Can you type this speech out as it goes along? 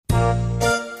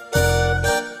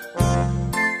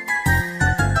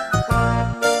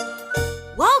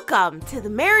Welcome to the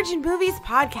Marriage and Movies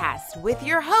podcast with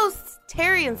your hosts,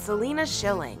 Terry and Selena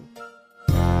Schilling.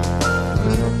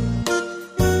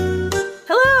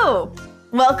 Hello!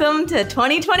 Welcome to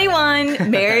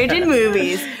 2021 Marriage and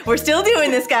Movies. We're still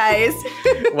doing this, guys.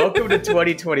 Welcome to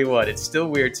 2021. It's still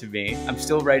weird to me. I'm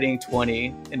still writing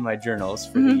 20 in my journals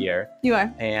for the year. You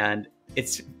are. And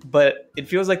but it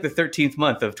feels like the 13th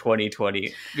month of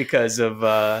 2020 because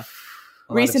of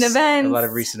recent events. A lot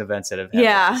of recent events that have happened.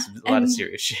 Yeah. A lot of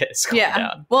serious shit is going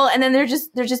down. Well, and then there's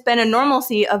just been a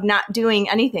normalcy of not doing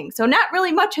anything. So not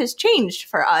really much has changed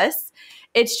for us.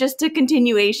 It's just a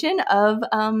continuation of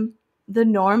the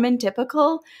norm and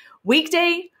typical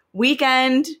weekday,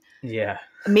 weekend. Yeah.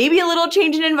 Maybe a little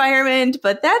change in environment,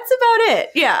 but that's about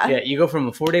it. Yeah. Yeah, you go from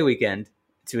a 4-day weekend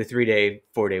to a 3-day,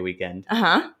 4-day weekend.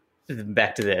 Uh-huh.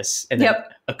 Back to this. And then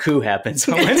a coup happens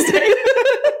on Wednesday.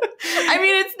 I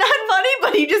mean, it's not funny,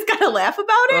 but you just gotta laugh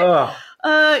about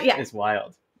it. Yeah. It's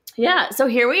wild. Yeah, so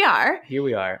here we are.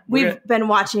 We've been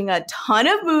watching a ton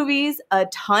of movies, a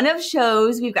ton of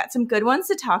shows. We've got some good ones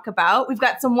to talk about. We've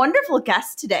got some wonderful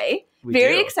guests today.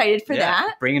 Very excited for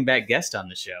that. Bringing back guests on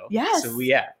the show. Yes. So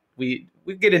we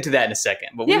get into that in a second,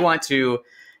 but we want to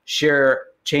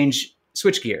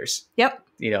switch gears. Yep.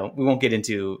 You know, we won't get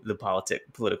into the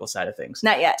political side of things.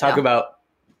 Not yet. Talk about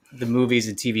the movies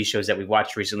and TV shows that we've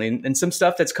watched recently and some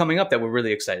stuff that's coming up that we're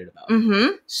really excited about.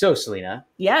 Mm-hmm. So, Selena.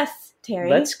 Yes, Terry.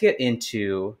 Let's get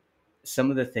into some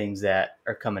of the things that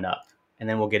are coming up, and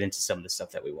then we'll get into some of the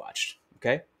stuff that we watched.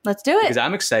 Okay? Let's do it. Because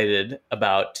I'm excited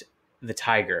about the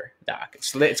Tiger doc.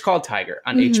 It's called Tiger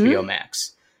on HBO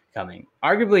Max coming.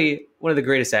 Arguably one of the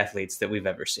greatest athletes that we've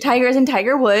ever seen. Tigers and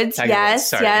Tiger Woods.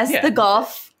 Yes. Yeah. The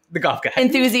golf guy.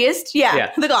 enthusiast.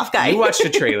 Yeah. The golf guy. You watched the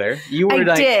trailer. You were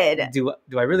I did. Do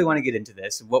I really want to get into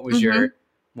this? What was your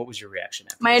reaction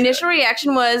after My initial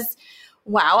reaction was,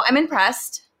 wow, I'm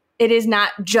impressed. It is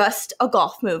not just a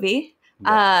golf movie.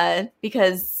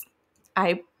 Because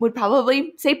I would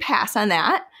probably say pass on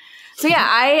that. So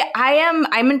yeah,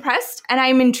 I'm impressed and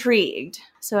I'm intrigued.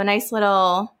 So a nice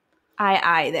little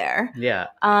eye there. Yeah.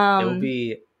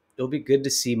 It'll be good to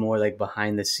see more like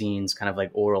behind the scenes kind of like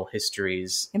oral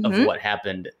histories of what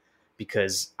happened,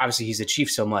 because obviously he's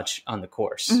achieved so much on the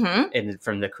course and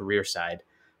from the career side,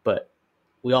 but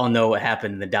we all know what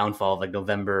happened in the downfall of like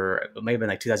November, it may have been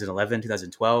like 2011,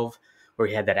 2012, where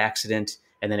he had that accident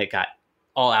and then it got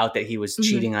all out that he was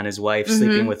cheating on his wife,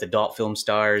 sleeping with adult film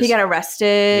stars. He got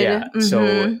arrested. Yeah.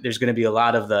 So there's going to be a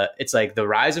lot of it's like the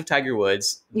rise of Tiger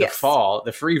Woods,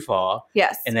 the free fall.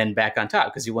 Yes. And then back on top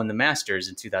because he won the Masters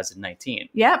in 2019.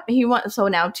 Yep. He won. So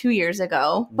now 2 years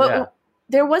ago, but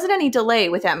there wasn't any delay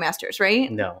with that Masters,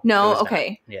 right? No.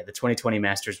 Okay. Not. Yeah. The 2020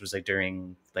 Masters was like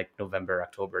during like November,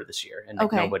 October this year. And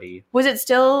like nobody. Was it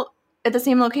still at the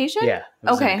same location? Yeah. It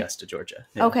was in Augusta, Georgia.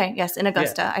 Yeah. Okay. Yes. In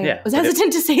Augusta. Yeah. I was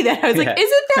hesitant to say that. I was like, is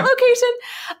it that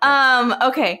location?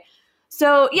 Okay.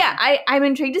 So yeah, I'm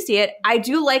intrigued to see it. I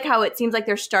do like how it seems like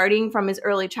they're starting from his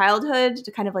early childhood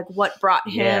to kind of like what brought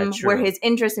him, where his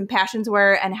interests and passions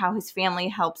were, and how his family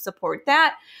helped support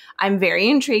that. I'm very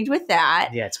intrigued with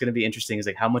that. Yeah. It's going to be interesting. Is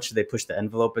like, how much do they push the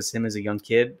envelope as him as a young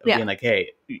kid? Of being like,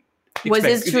 hey, was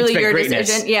this truly your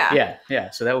decision?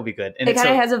 Yeah. So that will be good. And it kind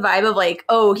of has a vibe of like,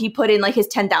 oh, he put in like his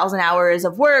 10,000 hours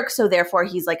of work, so therefore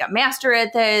he's like a master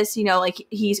at this. You know, like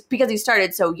because he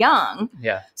started so young.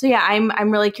 Yeah. So yeah,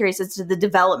 I'm really curious as to the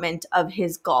development of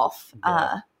his golf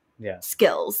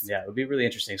skills. Yeah, it would be really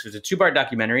interesting. So it's a 2-part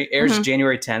documentary. Airs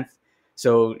January 10th.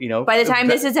 So, you know, by the time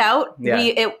this is out,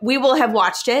 we will have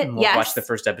watched it. We'll watch the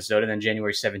first episode, and then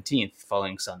January 17th,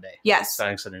 following Sunday. Yes.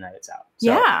 Following Sunday night, it's out.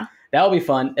 So that'll be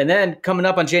fun. And then coming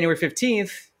up on January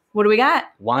 15th, what do we got?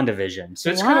 WandaVision.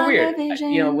 So it's kind of weird.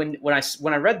 You know,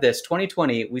 when I read this,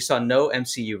 2020, we saw no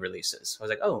MCU releases. I was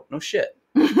like, oh, no shit,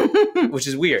 which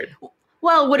is weird.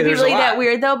 Well, would it be really that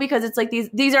weird though? Because it's like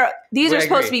these are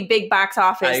supposed to be big box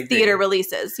office theater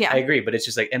releases. Yeah, I agree, but it's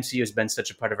just like MCU has been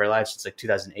such a part of our lives since like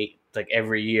 2008. Like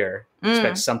every year,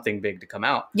 expect something big to come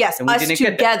out. Yes, and us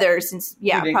together since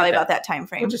probably about that time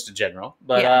frame. Well, just in general,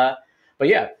 but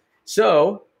yeah.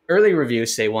 So early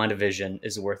reviews say WandaVision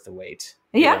is worth the wait.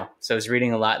 Yeah. Know? So I was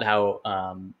reading a lot how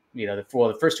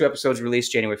the first 2 episodes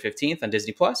released January 15th on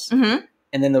Disney Plus, and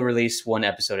then they'll release 1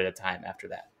 episode at a time after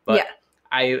that. But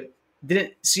I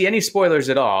didn't see any spoilers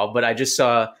at all, but I just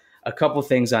saw a couple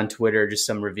things on Twitter, just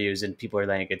some reviews, and people are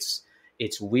like,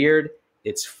 it's weird,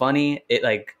 it's funny,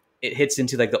 it hits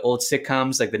into like the old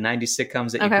sitcoms, like the 90s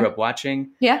sitcoms that you grew up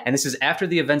watching. Yeah. And this is after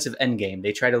the events of Endgame.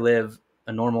 They try to live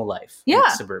a normal life in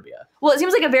suburbia. Well, it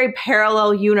seems like a very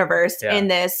parallel universe in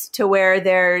this, to where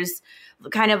there's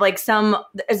kind of like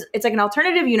it's like an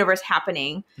alternative universe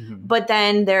happening, but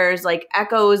then there's like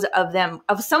echoes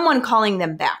of someone calling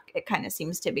them back. It kind of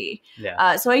seems to be.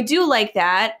 Yeah. So I do like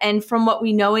that. And from what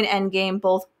we know in Endgame,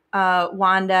 both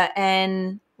Wanda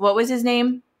and what was his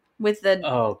name with the?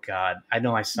 Oh God, I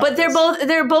know I saw. But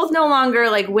they're both no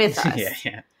longer like with us.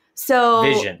 Yeah. So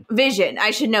Vision.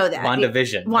 I should know that.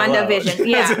 WandaVision. WandaVision.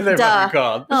 Yeah. That's what they're fucking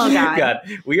called. Oh God.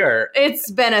 We are. It's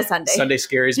been a Sunday. Sunday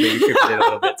scaries, but you tripped it a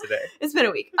little bit today. It's been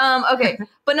a week. Okay,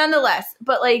 but nonetheless,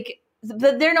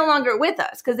 they're no longer with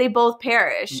us because they both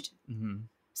perished. Mm-hmm.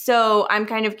 So I'm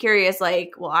kind of curious.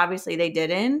 Like, well, obviously they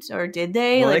didn't, or did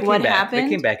they? Well, like, what happened? They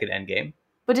came back at Endgame.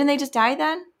 But didn't they just die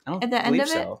then? I don't at the end of it.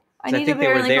 So. I need to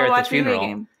apparently go watch the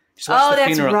game. That's right.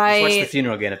 Just watch the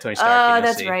funeral again of Tony Stark. Oh,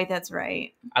 that's right. That's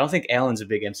right. I don't think Alan's a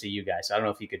big MCU guy, so I don't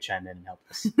know if he could chime in and help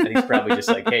us. And he's probably just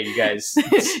like, hey, you guys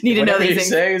need to know these things.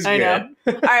 Say is I know.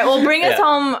 All right, well, bring us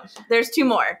home. There's 2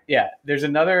 more. Yeah, there's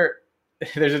another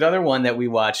one that we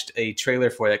watched a trailer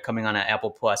for that coming on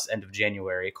Apple Plus end of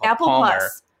January called Apple Palmer.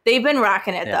 Plus. They've been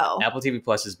rocking it though. Apple TV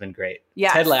Plus has been great.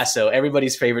 Yes. Ted Lasso,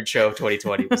 everybody's favorite show of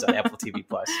 2020 was on Apple TV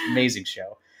Plus. Amazing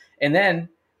show. And then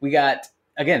we got,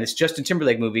 again, this Justin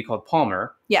Timberlake movie called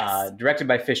Palmer. Yes. Directed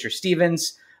by Fisher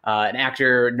Stevens, an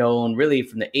actor known really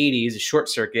from the 80s, a Short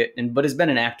Circuit, but has been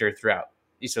an actor throughout.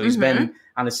 So he's been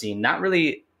on the scene. Not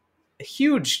really a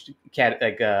huge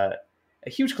a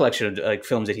huge collection of like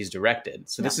films that he's directed.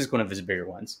 So this is one of his bigger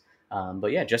ones.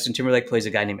 But yeah, Justin Timberlake plays a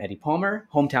guy named Eddie Palmer,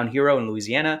 hometown hero in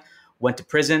Louisiana, went to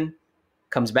prison,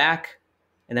 comes back,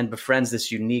 and then befriends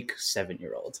this unique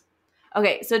 7-year-old.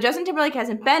 Okay, so Justin Timberlake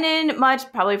hasn't been in much,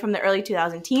 probably from the early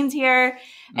 2000 teens here.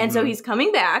 And so he's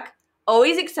coming back.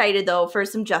 Always excited, though, for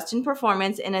some Justin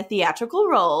performance in a theatrical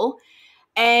role.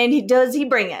 And he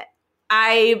bring it?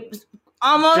 I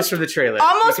almost... Just from the trailer.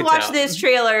 Almost watched this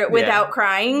trailer without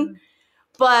crying.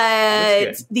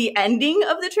 But the ending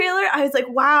of the trailer, I was like,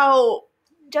 wow,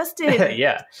 Justin.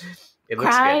 Yeah. It looks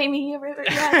Cry good. me a river.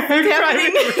 Yes, it's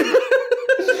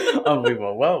happening.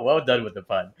 Unbelievable. Well done with the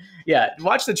pun. Yeah,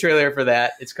 watch the trailer for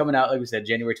that. It's coming out, like we said,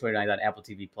 January 29th on Apple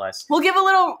TV Plus. We'll give a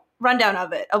little rundown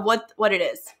of it, of what it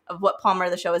is, of what Palmer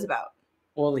the show is about.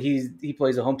 Well, he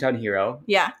plays a hometown hero.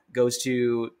 Yeah. Goes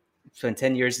to spend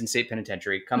 10 years in state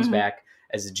penitentiary, comes back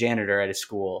as a janitor at a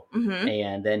school,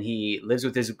 and then he lives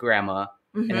with his grandma,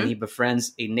 and then he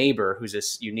befriends a neighbor who's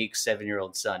this unique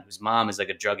 7-year-old son, whose mom is like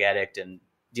a drug addict and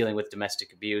dealing with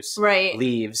domestic abuse. Right.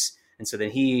 Leaves. And so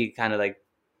then he kind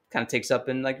of takes up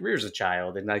and like rears a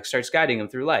child and like starts guiding him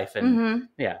through life. And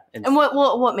yeah. And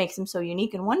what makes him so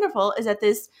unique and wonderful is that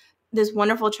this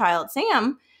wonderful child,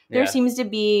 Sam, there seems to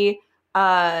be,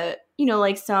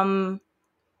 like some,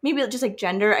 maybe just like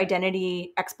gender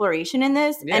identity exploration in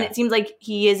this. Yeah. And it seems like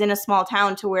he is in a small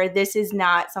town to where this is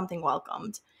not something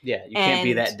welcomed. Yeah. You can't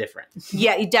be that different.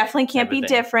 Yeah. You definitely can't be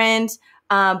different.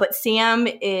 But Sam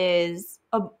is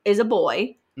a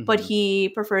boy, but he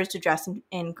prefers to dress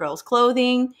in girls'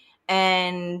 clothing.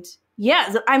 And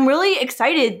yeah, I'm really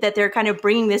excited that they're kind of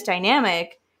bringing this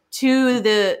dynamic to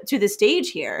the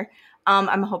stage here.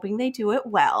 I'm hoping they do it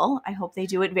well. I hope they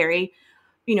do it very,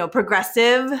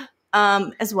 progressive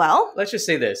as well. Let's just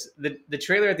say this. The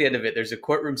trailer at the end of it, there's a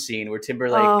courtroom scene where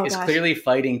Timberlake is clearly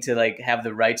fighting to like have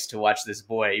the rights to watch this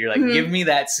boy. You're like, give me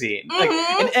that scene. Like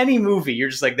in any movie, you're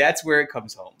just like, that's where it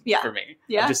comes home for me.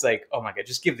 Yeah. I'm just like, oh my God,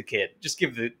 just give the kid. Just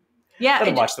give the let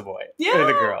him watch the boy or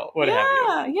the girl, what have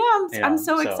you. Yeah, I'm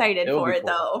so excited for it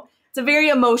though. It's a very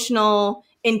emotional,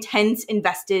 intense,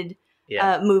 invested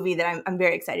movie that I'm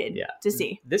very excited to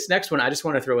see. This next one, I just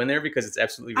want to throw in there because it's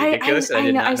absolutely ridiculous. I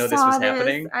did not know this was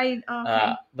happening.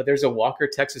 But there's a Walker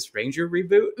Texas Ranger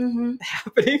reboot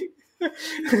happening.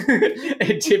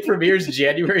 It premieres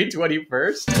January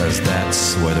 21st. Because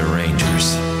that's where the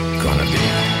Rangers gonna be.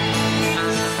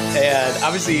 And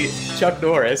obviously Chuck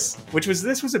Norris,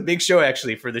 this was a big show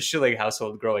actually for the Schilling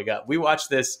household growing up. We watched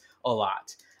this a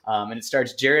lot. And it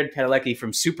stars Jared Padalecki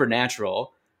from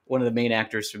Supernatural, one of the main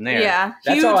actors from there. Yeah,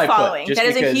 that's huge all I following. Put, that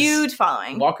is a huge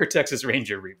following. Walker Texas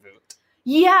Ranger reboot.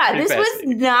 Yeah, this was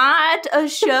not a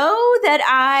show that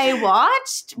I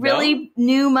watched, really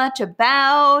knew much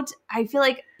about. I feel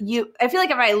like if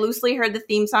I loosely heard the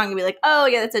theme song, you'd be like, oh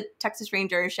yeah, that's a Texas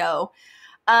Ranger show.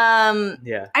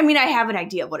 I mean, I have an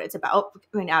idea of what it's about.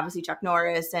 I mean, obviously Chuck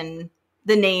Norris and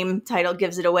the name title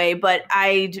gives it away, but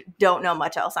I don't know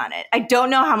much else on it. I don't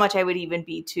know how much I would even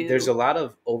be to. There's a lot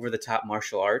of over-the-top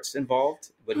martial arts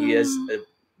involved, but he is a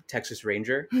Texas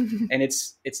Ranger, and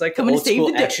it's like the old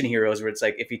school action heroes where it's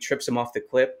like if he trips him off the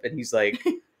cliff and he's like,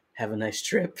 "Have a nice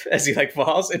trip" as he like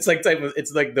falls. It's like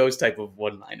those type of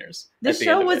one-liners. The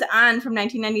show was on from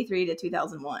 1993 to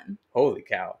 2001. Holy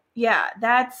cow! Yeah,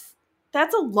 that's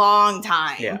That's a long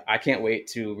time. Yeah, I can't wait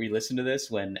to re-listen to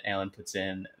this when Alan puts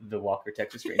in the Walker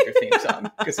Texas Ranger theme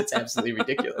song because it's absolutely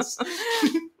ridiculous.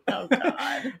 Oh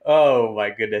God. Oh my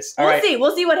goodness. All We'll right. see.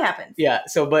 We'll see what happens. Yeah.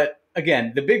 So, but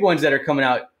again, the big ones that are coming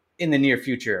out in the near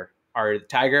future are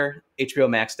Tiger, HBO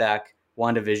Max doc,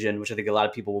 WandaVision, which I think a lot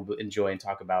of people will enjoy and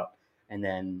talk about, and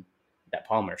then that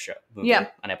Palmer show movie on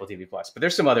Apple TV Plus. But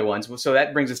there's some other ones. So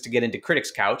that brings us to get into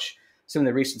Critics Couch, some of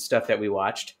the recent stuff that we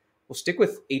watched. We'll stick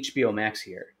with HBO Max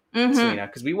here, Selena,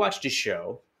 because we watched a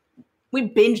show. We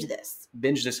binged this.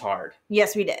 Binged this hard.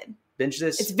 Yes, we did. Binged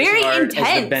this. It's very intense.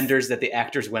 As the benders that the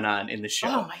actors went on in the show.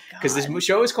 Oh my God. Because this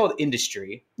show is called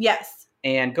Industry. Yes.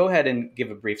 And go ahead and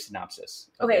give a brief synopsis.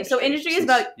 Okay, so Industry is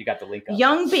about you got the link up.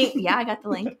 Yeah, I got the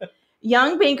link.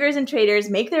 Young bankers and traders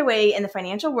make their way in the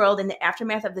financial world in the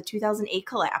aftermath of the 2008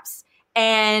 collapse.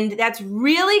 And that's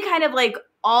really kind of like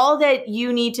all that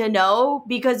you need to know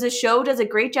because the show does a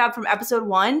great job from episode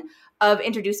 1 of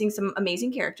introducing some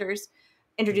amazing characters,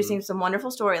 introducing some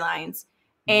wonderful storylines.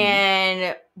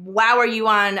 And wow, are you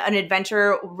on an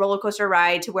adventure roller coaster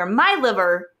ride to where my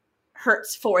liver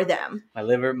hurts for them. My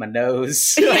liver, my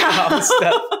nose, Yeah. all this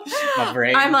stuff, my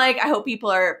brain. I'm like, I hope people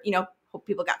are, hope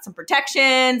people got some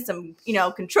protection, some,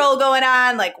 control going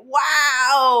on. Like,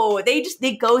 wow, they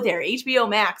go there. HBO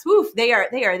Max, woof, they are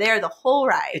there the whole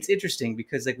ride. It's interesting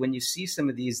because like when you see some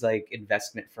of these like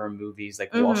investment firm movies,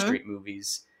 like Wall Street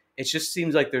movies, it just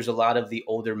seems like there's a lot of the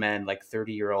older men, like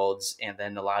 30-year-olds, and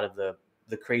then a lot of the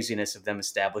craziness of them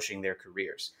establishing their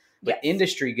careers. But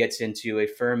Industry gets into a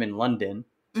firm in London.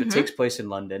 So it takes place in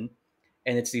London,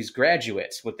 and it's these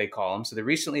graduates, what they call them. So they're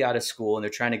recently out of school and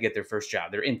they're trying to get their first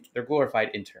job. They're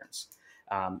glorified interns.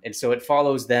 And so it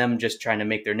follows them just trying to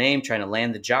make their name, trying to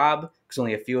land the job because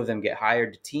only a few of them get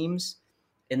hired to teams.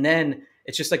 And then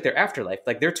it's just like their afterlife.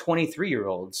 Like they're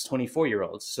 23-year-olds,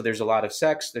 24-year-olds. So there's a lot of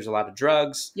sex. There's a lot of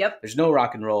drugs. Yep. There's no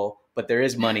rock and roll, but there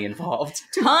is money involved.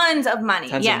 Tons of money.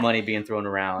 Tons of money being thrown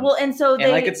around. Well, and so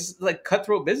it's like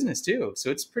cutthroat business too. So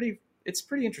it's pretty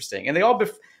interesting. And they all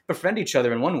befriend each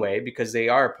other in one way because they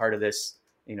are part of this,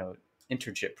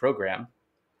 internship program.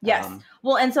 Yes.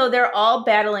 Well, and so they're all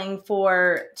battling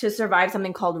to survive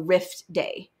something called Rift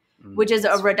Day, which is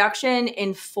a reduction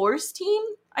in force team,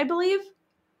 I believe.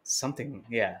 Something,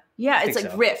 yeah. Yeah, it's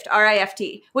like Rift,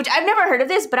 R-I-F-T, which I've never heard of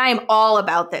this, but I am all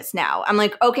about this now. I'm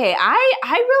like, okay, I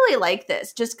really like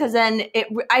this just because then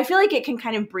I feel like it can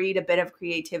kind of breed a bit of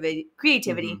creativity.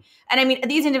 And I mean,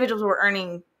 these individuals were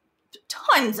earning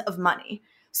tons of money.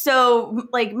 So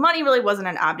like money really wasn't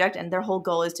an object and their whole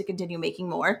goal is to continue making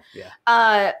more.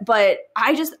 Yeah. But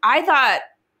I thought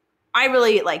I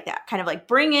really like that kind of like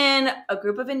bring in a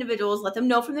group of individuals, let them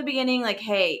know from the beginning, like,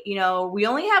 hey, we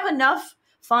only have enough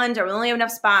funds or we only have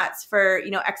enough spots for,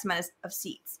 X amount of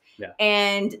seats. Yeah.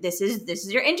 And this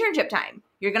is your internship time.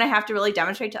 You're going to have to really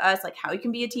demonstrate to us like how you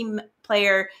can be a team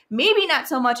player, maybe not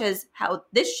so much as how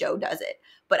this show does it.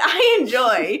 But I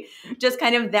enjoy just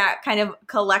kind of that kind of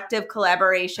collective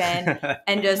collaboration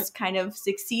and just kind of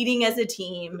succeeding as a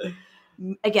team.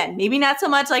 Again, maybe not so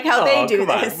much like how they do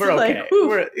this. We're okay.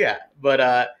 Like,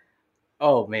 But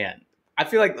oh man, I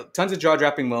feel like tons of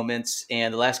jaw-dropping moments,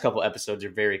 and the last couple episodes are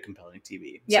very compelling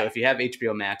TV. Yeah. So if you have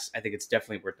HBO Max, I think it's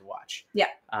definitely worth the watch.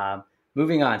 Yeah.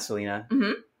 Moving on, Selena.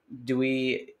 Mm-hmm. Do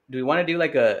we want to do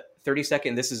like a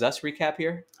 30-second This Is Us recap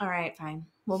here? All right, fine.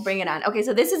 We'll bring it on. Okay,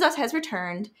 so This Is Us has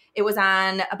returned. It was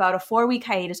on about a 4-week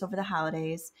hiatus over the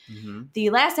holidays. Mm-hmm.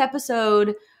 The last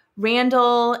episode,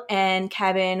 Randall and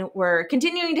Kevin were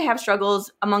continuing to have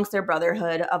struggles amongst their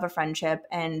brotherhood of a friendship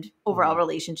and overall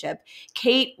relationship.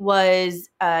 Kate was,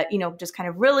 just kind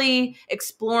of really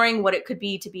exploring what it could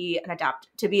be to be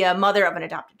a mother of an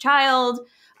adopted child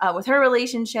with her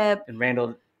relationship. And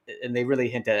Randall, and they really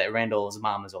hint that Randall's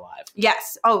mom is alive.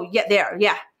 Yes. Oh, yeah, there.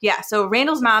 Yeah. Yeah. So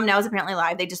Randall's mom now is apparently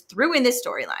alive. They just threw in this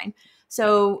storyline.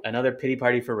 So another pity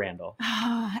party for Randall.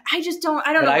 I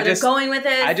don't know where they're going with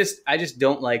it. I just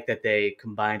don't like that they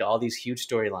combined all these huge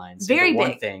storylines into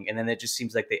one thing. And then it just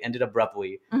seems like they ended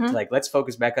abruptly to like, let's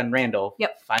focus back on Randall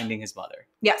finding his mother.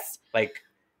 Yes. Like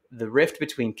the rift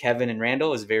between Kevin and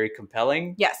Randall is very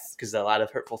compelling. Yes. Because a lot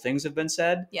of hurtful things have been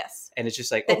said. Yes. And it's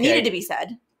just like, that needed to be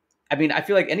said. I mean, I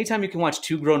feel like anytime you can watch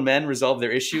two grown men resolve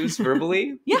their issues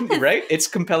verbally, right? It's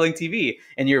compelling TV.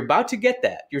 And you're about to get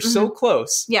that. You're so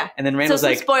close. Yeah. And then Randall's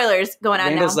like, spoilers going on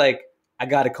Randall's now. like, I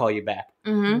got to call you back.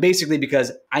 Basically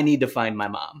because I need to find my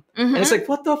mom. And it's like,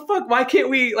 what the fuck? Why can't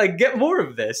we like get more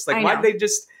of this? Like, why'd they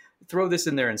just throw this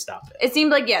in there and stop it. It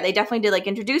seemed like, yeah, they definitely did like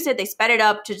introduce it. They sped it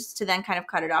up to then kind of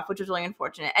cut it off, which was really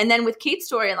unfortunate. And then with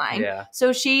Kate's storyline,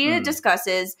 so she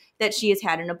discusses that she has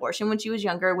had an abortion when she was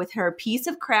younger with her piece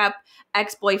of crap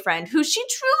ex-boyfriend, who she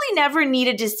truly never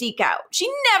needed to seek out.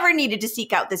 She never needed to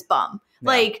seek out this bum.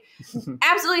 No. Like,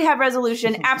 absolutely have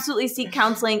resolution, absolutely seek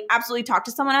counseling, absolutely talk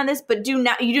to someone on this, but you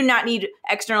do not need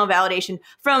external validation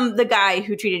from the guy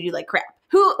who treated you like crap,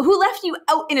 who left you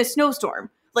out in a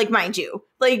snowstorm, like, mind you.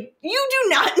 Like, you do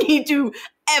not need to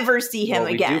ever see him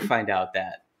again. We do find out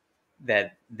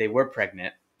that they were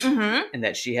pregnant and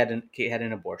that Kate had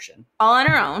an abortion. All on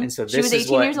her own. And so she was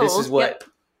 18 years old. This is what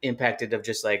impacted of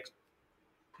just like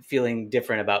feeling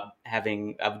different about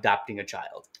adopting a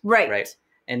child. Right.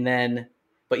 And then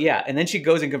she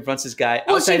goes and confronts this guy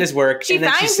outside his work. She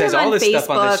finds she says him all on this Facebook, stuff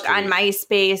on the street. on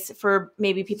MySpace. For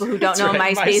maybe people who don't know,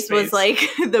 right, MySpace was like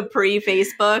the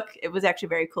pre-Facebook. It was actually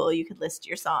very cool. You could list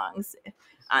your songs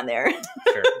on there.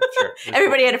 Sure.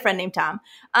 Everybody had a friend named Tom.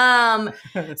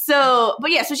 So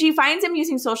she finds him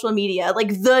using social media like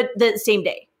the same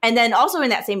day. And then also in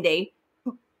that same day,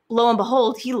 lo and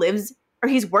behold,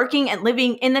 he's working and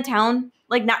living in the town,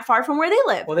 like not far from where they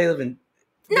live. Well, they're in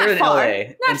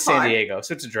LA and San Diego,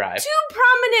 so it's a drive. Two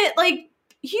prominent, like,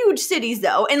 huge cities,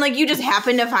 though. And, like, you just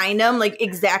happen to find him, like,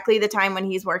 exactly the time when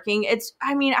he's working.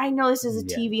 I know this is a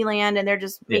TV land and they're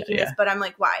just making this, but I'm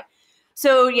like, why?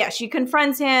 So, yeah, she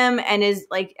confronts him and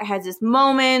has this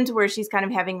moment where she's kind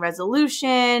of having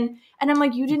resolution. And I'm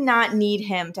like, you did not need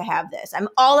him to have this. I'm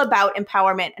all about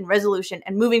empowerment and resolution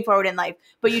and moving forward in life,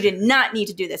 but you did not need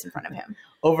to do this in front of him.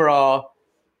 Overall,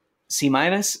 C-,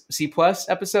 C+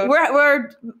 episode?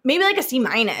 We're maybe like a C-.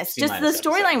 Just the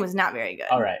storyline was not very good.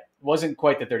 All right. Wasn't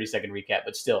quite the 30-second recap,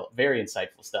 but still very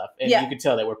insightful stuff. And you could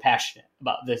tell that we're passionate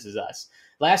about This Is Us.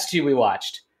 Last two we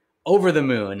watched, Over the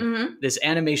Moon, this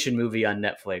animation movie on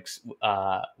Netflix,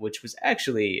 which was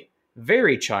actually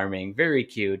very charming, very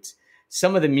cute.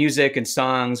 Some of the music and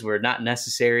songs were not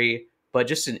necessary, but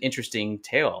just an interesting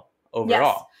tale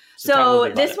overall. Yes.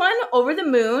 So this one, Over the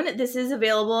Moon, this is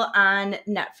available on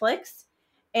Netflix.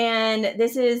 And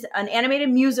this is an animated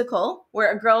musical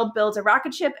where a girl builds a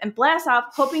rocket ship and blasts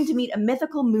off hoping to meet a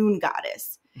mythical moon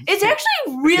goddess. It's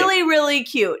actually really, really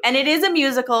cute. And it is a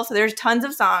musical, so there's tons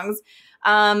of songs.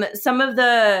 Some of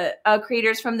the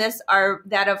creators from this are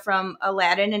from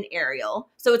Aladdin and Ariel.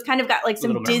 So it's kind of got like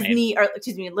some Disney,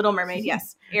 Little Mermaid,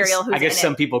 yes. Ariel, who's I guess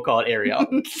some people call it Ariel.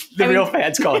 Real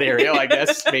fans call it Ariel, I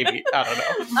guess. Maybe. I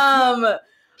don't know.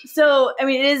 So, I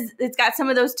mean, it's got some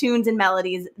of those tunes and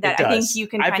melodies that I think you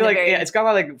can kind of it's got a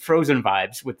lot of like Frozen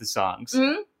vibes with the songs.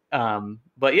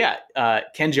 But yeah,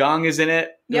 Ken Jeong is in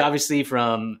it, obviously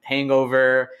from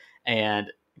Hangover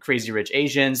and Crazy Rich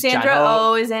Asians. Sandra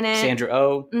Oh is in it. Sandra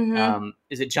Oh.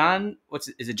 Is it John?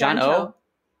 John O?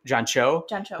 John Cho.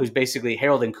 Who's basically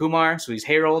Harold and Kumar. So he's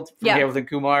Harold from Harold and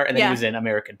Kumar, and then he was in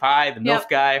American Pie, the MILF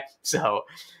guy. So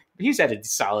he's had a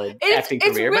solid acting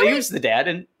career, but he was the dad,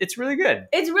 and it's really good.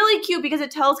 It's really cute because it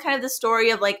tells kind of the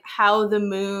story of like how the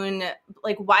moon,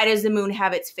 like why does the moon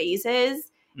have its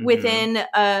phases within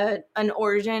an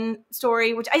origin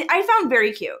story, which I found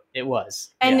very cute. It was.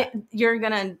 And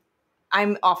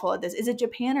I'm awful at this. Is it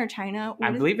Japan or China?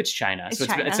 I believe it's China. It's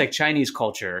China. It's like Chinese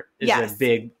culture is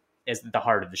the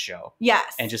heart of the show.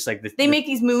 Yes. And just like they make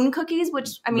these moon cookies,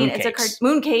 which I mean, it's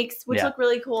moon cakes, which look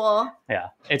really cool. Yeah.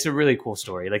 It's a really cool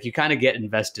story. Like you kind of get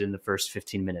invested in the first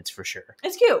 15 minutes for sure.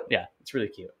 It's cute. Yeah. It's really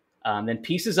cute. Then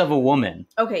Pieces of a Woman.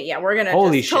 Okay. Yeah. We're going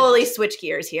to totally switch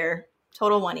gears here.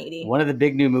 Total 180. One of the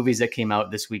big new movies that came out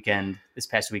this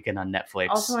past weekend on Netflix.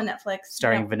 Also on Netflix.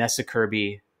 Starring Vanessa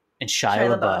Kirby and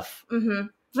Shia LaBeouf.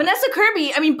 Vanessa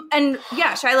Kirby, Shia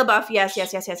LaBeouf, yes.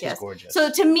 She's gorgeous. So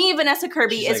to me, Vanessa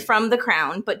Kirby is from The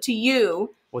Crown, but to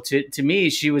you... Well, to me,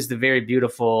 she was the very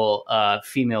beautiful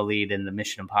female lead in the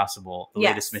Mission Impossible,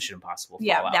 latest Mission Impossible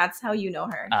Fallout. Yeah, that's how you know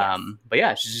her. But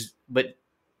yeah, but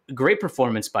great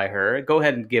performance by her. Go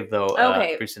ahead and give,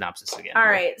 brief synopsis again. All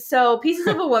right, so Pieces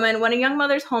of a Woman, when a young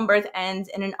mother's home birth ends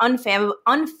in an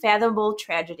unfathomable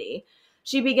tragedy,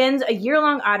 she begins a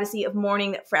year-long odyssey of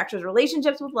mourning that fractures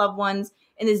relationships with loved ones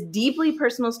in this deeply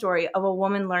personal story of a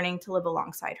woman learning to live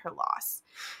alongside her loss.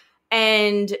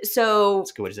 And so... That's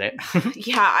a good way to say it.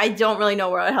 Yeah, I don't really know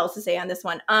what else to say on this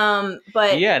one.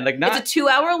 But it's a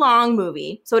 2-hour-long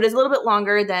movie, so it is a little bit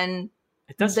longer than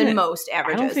most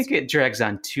averages. I don't think it drags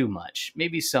on too much.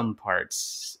 Maybe some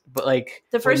parts, but like...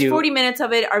 The first 40 minutes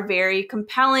of it are very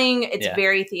compelling. It's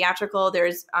very theatrical. There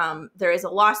is a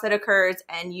loss that occurs,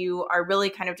 and you are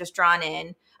really kind of just drawn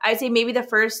in. I'd say maybe the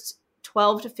first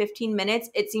 12 to 15 minutes,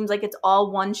 it seems like it's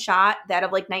all one shot, that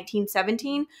of like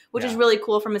 1917, which is really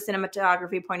cool from a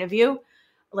cinematography point of view.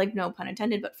 like no pun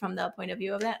intended, but from the point of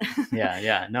view of that.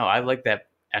 Yeah. No, I like that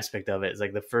aspect of it. It's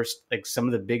like the first, like some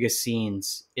of the biggest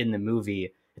scenes in the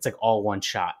movie, it's like all one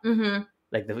shot. Mm-hmm.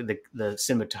 Like the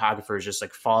cinematographer is just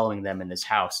like following them in this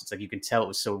house. It's like you can tell it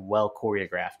was so well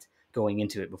choreographed going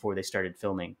into it before they started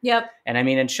filming. Yep. And I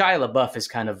mean, and Shia LaBeouf has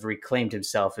kind of reclaimed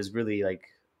himself as really like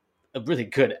a really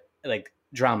good like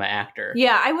drama actor.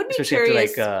 Yeah, I would be especially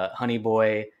curious. After like Honey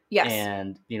Boy. Yes.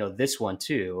 And this one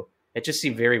too. It just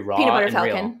seemed very raw Peanut Butter and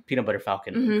Falcon. real. Peanut Butter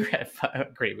Falcon.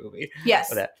 Mm-hmm. Great movie. Yes.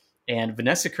 For that. And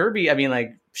Vanessa Kirby, I mean,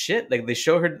 like, shit. Like, they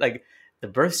show her, like, the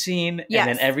birth scene Yes.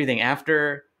 and then everything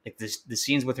after. Like, the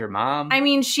scenes with her mom. I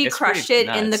mean, she It's crushed pretty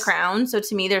it in The nuts. Crown. So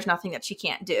to me, there's nothing that she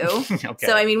can't do. Okay.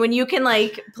 So, I mean, when you can,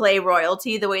 like, play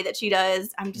royalty the way that she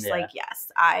does, I'm just like,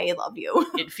 yes, I love you.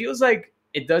 It feels like,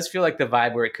 it does feel like the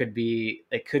vibe where it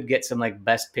could get some, like,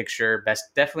 best picture,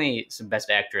 definitely some best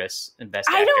actress and best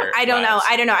actor. I don't know.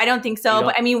 I don't think so.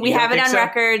 But I mean, we you don't have it think on so?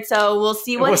 record, so we'll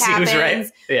see what happens. See who's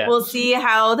right. Yeah. We'll see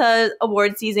how the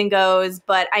award season goes.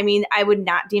 But I mean, I would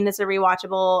not deem this a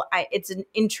rewatchable. It's an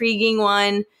intriguing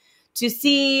one to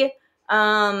see.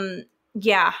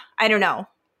 Yeah, I don't know.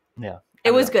 Yeah.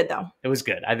 It was good though. It was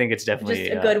good. I think it's definitely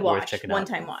Just a good worth watch, checking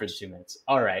one-time out watch. for the 2 minutes.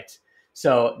 All right.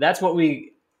 So that's what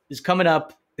is coming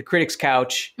up. The Critics'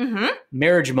 Couch. Mm-hmm.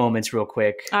 Marriage moments, real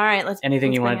quick. All right, let's.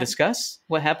 Anything let's you want bring to it. discuss?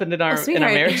 What happened in our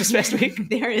Sweetheart, marriage this past week?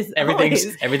 There is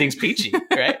Everything's peachy,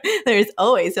 right? There's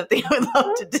always something I would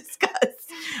love to discuss.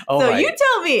 Oh, so right. you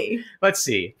tell me. Let's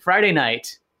see. Friday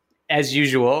night, as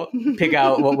usual, pick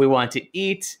out what we want to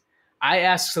eat. I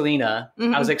asked Selena.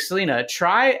 I was like, Selena,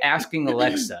 try asking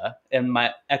Alexa. And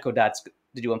my Echo Dot's.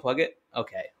 Did you unplug it?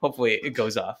 Okay. Hopefully it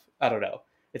goes off. I don't know.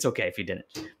 It's okay if you didn't.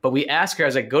 But we asked her, I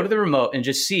was like, go to the remote and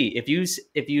just see if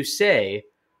you say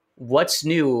what's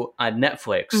new on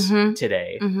Netflix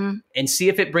today and see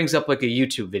if it brings up like a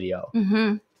YouTube video.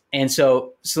 Mm-hmm. And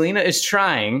so Selena is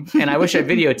trying, and I wish I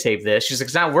videotaped this. She's like,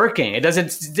 it's not working. It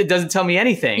doesn't tell me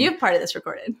anything. You have part of this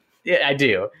recorded. Yeah, I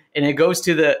do. And it goes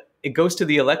to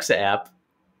the Alexa app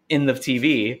in the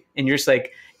TV, and you're just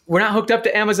like, we're not hooked up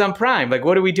to Amazon Prime. Like,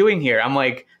 what are we doing here? I'm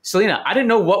like, Selena, I didn't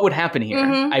know what would happen here.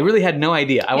 I really had no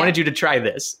idea. I wanted you to try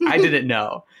this. I didn't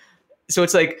know. So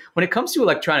it's like, when it comes to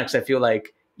electronics, I feel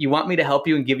like you want me to help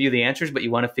you and give you the answers, but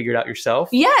you want to figure it out yourself.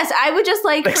 Yes, I would just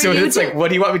like for so you it's to, like, what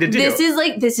do you want me to do?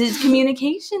 This is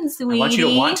communication, sweetie. I want you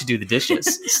to want to do the dishes.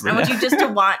 I Selena. want you just to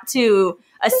want to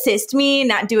assist me,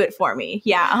 not do it for me.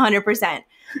 Yeah, 100%.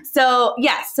 So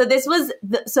yes, so this was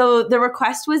the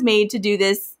request was made to do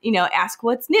this, ask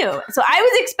what's new. So I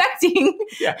was expecting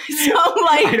some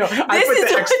like I know. I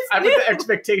put new. the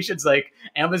expectations like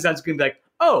Amazon's gonna be like,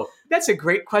 oh, that's a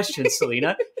great question,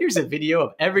 Selena. Here's a video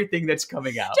of everything that's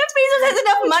coming out. Jeff Bezos has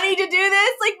enough money to do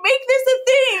this. Like, make this a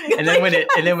thing. And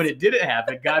then when it didn't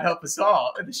happen, God help us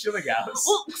all in the Shilling House.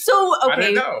 Well, so okay, I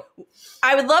don't know.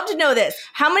 I would love to know this.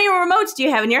 How many remotes do you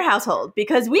have in your household?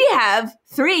 Because we have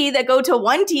 3 that go to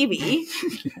one TV.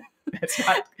 That's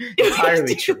not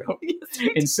entirely true.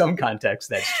 In some contexts,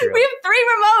 that's true. We have 3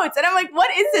 remotes, and I'm like, what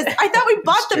is this? I thought we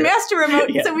bought the true. master remote,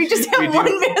 so we just have one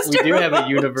master remote. We do have a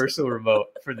universal remote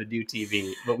for the new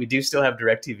TV, but we do still have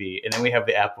DirecTV, and then we have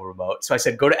the Apple remote. So I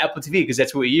said, go to Apple TV, because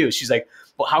that's what we use. She's like,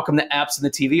 well, how come the apps and the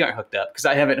TV aren't hooked up? Because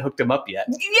I haven't hooked them up yet.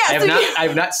 Yeah, I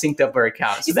have not synced up our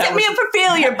accounts. You set me up for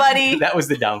failure, buddy. That was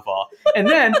the downfall. And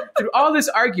then, through all this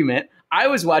argument, I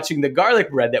was watching the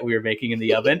garlic bread that we were making in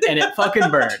the oven, and it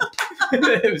fucking burned.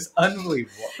 It was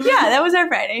unbelievable. Yeah, that was our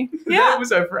Friday. Yeah. That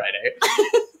was our Friday.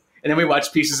 And then we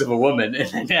watched Pieces of a Woman, and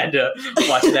then had to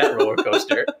watch that roller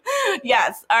coaster.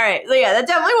 Yes. All right. So yeah, that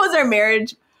definitely was our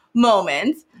marriage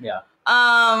moment. Yeah.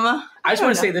 I just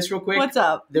want to say this real quick. What's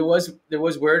up? There was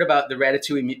word about the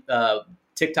Ratatouille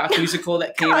TikTok musical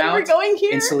that came God, out. we're going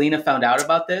here. And Selena found out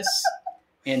about this.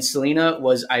 And Selena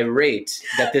was irate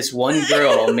that this one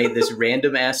girl made this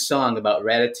random ass song about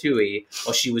Ratatouille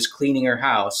while she was cleaning her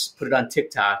house, put it on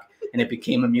TikTok, and it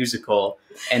became a musical.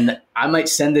 And I might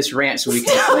send this rant so we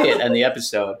can play it on the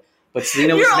episode. But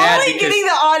Selena was mad only because getting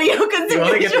the audio because the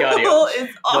only get the audio. visual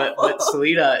is awful. But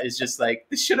Selena is just like,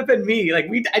 this should have been me. Like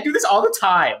I do this all the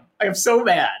time. I am so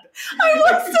mad. I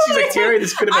was so She's mad. like, Terry,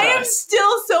 this could have been I am us.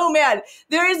 still so mad.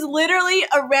 There is literally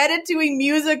a Ratatouille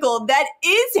musical that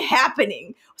is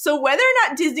happening. So whether or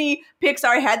not Disney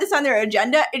Pixar had this on their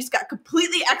agenda, it just got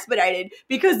completely expedited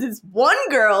because this one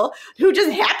girl who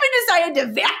just happened to decide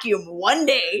to vacuum one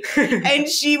day, and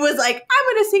she was like,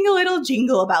 I'm going to sing a little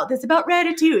jingle about this, about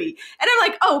Ratatouille. And I'm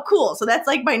like, oh, cool. So that's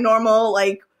like my normal,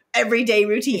 like, everyday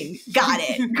routine. Got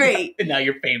it. Great. And now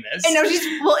you're famous. And now it's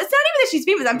not even that she's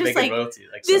famous. I'm just Making like, royalty,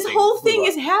 this something whole blew thing up.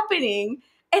 is happening,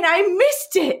 and I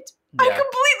missed it. I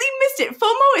completely missed it.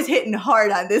 FOMO is hitting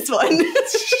hard on this one.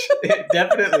 It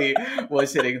definitely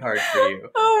was hitting hard for you.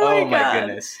 Oh my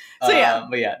goodness. So yeah.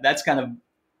 But yeah, that's kind of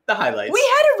the highlights. We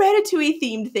had a Ratatouille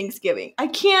themed Thanksgiving. I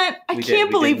can't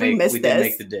believe we missed this. We did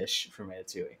make the dish for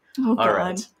Ratatouille. Oh, God. All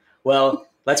right. Well,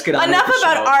 let's get on Enough with the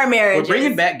about show. our marriages. We're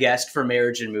bringing back guests for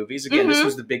marriage and movies. Again, this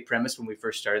was the big premise when we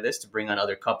first started this, to bring on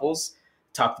other couples,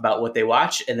 talk about what they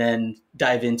watch, and then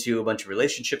dive into a bunch of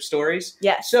relationship stories.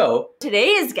 Yes. So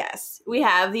today's guests, we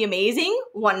have the amazing,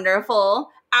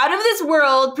 wonderful, out of this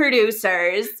world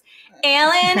producers,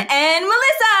 Alan and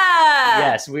Melissa.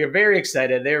 Yes, we are very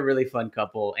excited. They're a really fun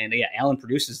couple. And yeah, Alan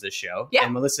produces this show. Yeah.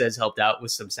 And Melissa has helped out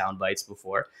with some sound bites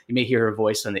before. You may hear her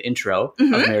voice on the intro of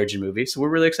Marriage and Movie. So we're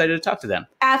really excited to talk to them.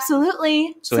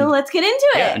 Absolutely. So let's get into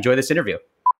it. Yeah, enjoy this interview.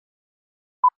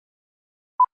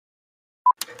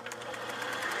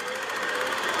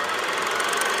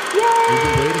 We've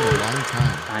been waiting a long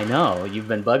time. I know. You've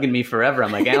been bugging me forever.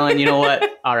 I'm like, Alan, you know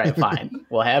what? All right, fine.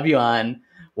 We'll have you on.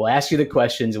 We'll ask you the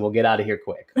questions and we'll get out of here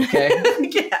quick. Okay?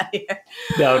 Get out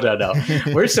of here.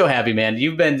 No. We're so happy, man.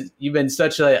 You've been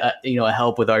such a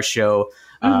help with our show.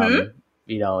 And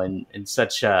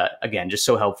such again, just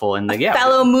so helpful. And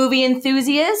fellow movie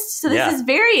enthusiast. So this is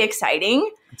very exciting.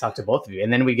 Talk to both of you.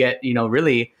 And then we get,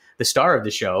 really the star of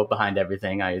the show behind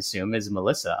everything, I assume, is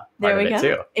Melissa. There we go.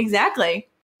 Too. Exactly.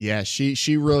 Yeah,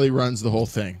 she really runs the whole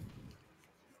thing.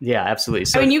 Yeah, absolutely.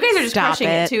 So, I mean, you guys are just crushing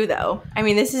it too, though. I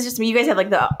mean, this is just, you guys have like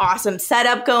the awesome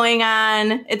setup going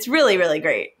on. It's really, really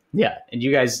great. Yeah. And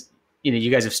you guys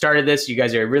have started this. You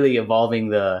guys are really evolving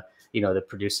the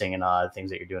producing and all the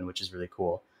things that you're doing, which is really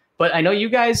cool. But I know you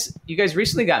guys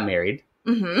recently got married.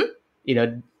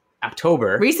 Mm-hmm.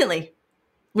 October. Recently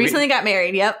got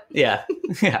married. Yep. Yeah.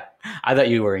 Yeah. I thought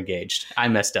you were engaged. I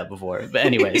messed up before. But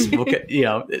anyways,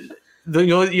 you'll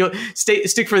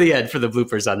stick for the end for the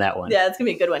bloopers on that one. Yeah, it's gonna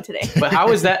be a good one today. But how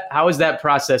was that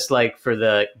process like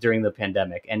during the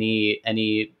pandemic?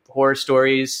 Any horror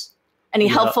stories? Any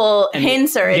helpful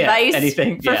hints or advice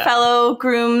for fellow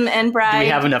groom and bride? Do we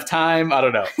have enough time? I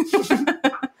don't know.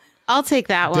 I'll take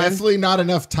that one. Definitely not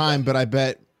enough time, but I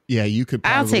bet you could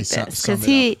probably I'll take this because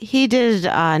he did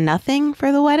nothing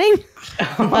for the wedding.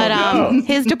 But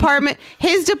his department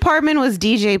was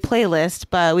DJ playlist,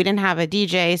 but we didn't have a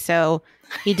DJ, so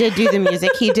he did do the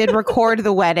music. He did record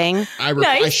the wedding.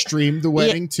 I streamed the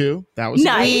wedding too. That was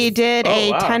nice. We did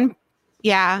 10.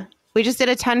 Yeah, we just did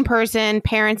a 10-person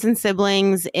parents and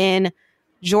siblings in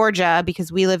Georgia because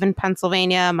we live in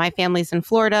Pennsylvania. My family's in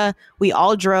Florida. We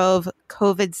all drove,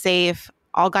 COVID safe,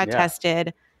 all got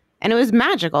tested. And it was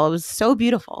magical. It was so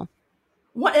beautiful.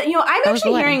 I'm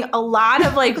actually hearing a lot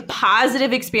of like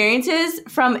positive experiences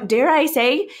from, dare I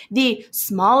say, the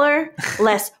smaller,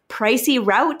 less pricey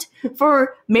route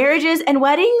for marriages and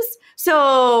weddings.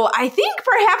 So I think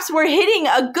perhaps we're hitting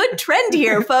a good trend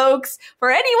here, folks,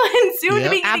 for anyone soon to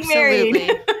be getting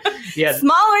married. Yeah,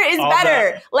 smaller is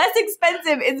better. Less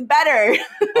expensive is better.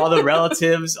 All the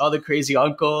relatives, all the crazy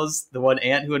uncles, the one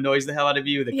aunt who annoys the hell out of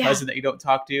you, the cousin that you don't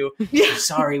talk to. Yeah.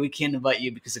 Sorry, we can't invite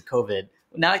you because of COVID.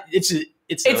 Now it's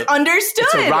understood.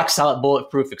 It's a rock solid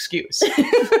bulletproof excuse.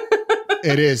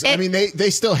 It is. I mean,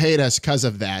 they still hate us because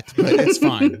of that, but it's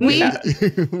fine.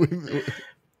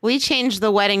 We changed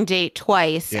the wedding date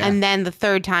twice, and then the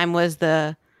third time was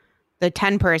the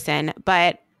 10-person.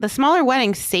 But the smaller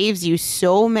wedding saves you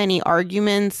so many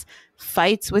arguments,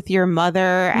 fights with your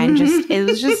mother, and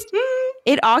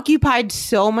it occupied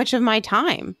so much of my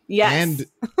time. Yes.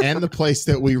 And the place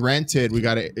that we rented,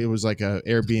 it was like a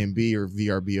Airbnb or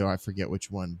VRBO. I forget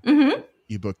which one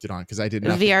you booked it on because I did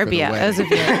nothing VRBO. For the wedding. It was a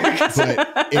VRBO.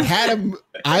 But it had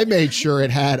I made sure it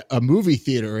had a movie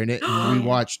theater in it, and we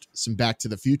watched some Back to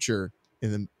the Future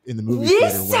in the movie theater.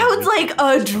 This sounds like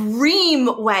a dream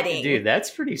wedding. Dude, that's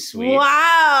pretty sweet.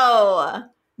 Wow.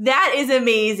 That is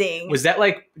amazing. Was that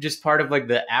like just part of like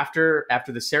the after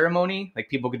the ceremony? Like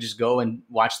people could just go and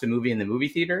watch the movie in the movie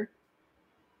theater?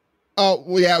 Oh,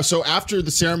 well, yeah. So after the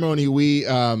ceremony, we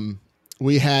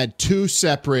had 2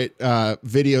 separate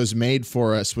videos made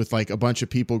for us with like a bunch of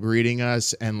people greeting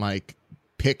us and like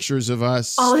pictures of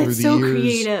us through the so years,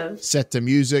 creative. Set to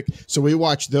music. So we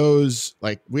watched those.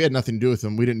 Like we had nothing to do with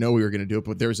them. We didn't know we were going to do it,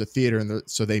 but there was a theater,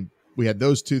 we had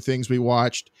those 2 things we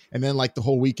watched. And then like the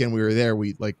whole weekend we were there,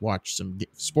 we like watched some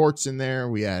sports in there.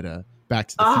 We had a Back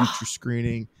to the Future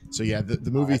screening. So yeah,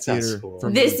 the movie theater. Cool.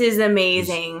 This is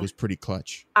amazing. Was pretty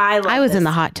clutch. I was in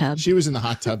the hot tub. She was in the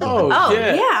hot tub.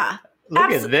 Yeah.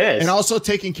 Look at this. And also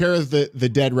taking care of the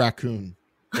dead raccoon.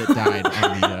 that died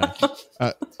on the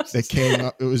that came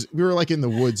up. We were like in the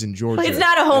woods in Georgia. It's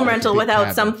not a home rental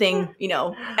without cabin. something,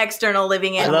 external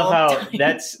living animal. I love how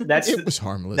that's It was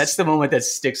harmless. That's the moment that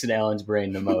sticks in Alan's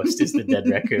brain the most is the dead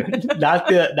raccoon, not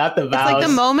the vows. It's like the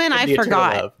moment I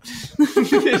forgot.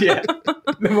 Yeah,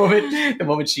 the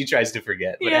moment she tries to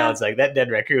forget, but Alan's like, that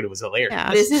dead raccoon was hilarious.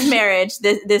 Yeah. This is marriage.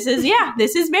 This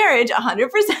is marriage, 100%.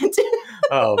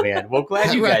 Oh man, well glad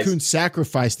that you guys. raccoon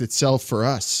sacrificed itself for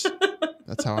us.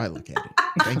 That's how I look at it.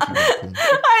 Thank you, raccoon.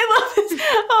 I love this.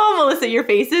 Oh, Melissa, your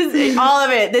faces, all of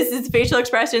it. This is facial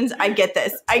expressions. I get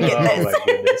this. Oh my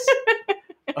goodness.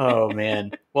 Oh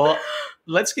man. Well,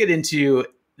 let's get into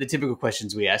the typical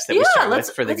questions we ask that we start with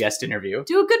for the guest interview.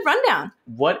 Do a good rundown.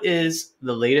 What is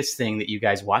the latest thing that you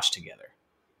guys watched together?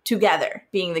 Together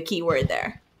being the key word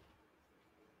there.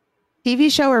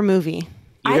 TV show or movie?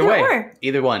 Either way.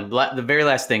 Either one. The very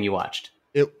last thing you watched.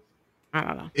 I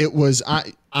don't know. It was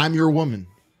I'm Your Woman.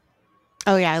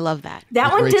 Oh yeah, I love that. That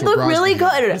With one did Rachel look really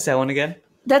Brosnahan. good. What's that one again?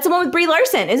 That's the one with Brie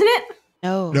Larson, isn't it?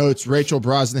 No. No, it's Rachel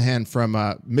Brosnahan from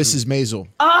Mrs. Maisel.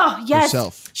 Oh, yes.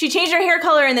 Herself. She changed her hair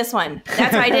color in this one.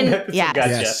 That's why I didn't. Yes. Gotcha.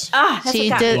 Yes. That's She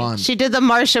what got did. me. Blonde. She did the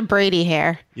Marsha Brady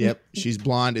hair. Yep, she's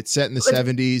blonde. It's set in the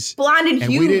 70s. Blonde and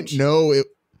huge. We didn't know it.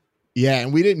 Yeah,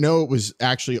 and we didn't know it was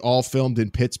actually all filmed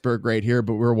in Pittsburgh right here,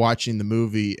 but we were watching the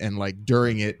movie and like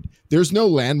during it, there's no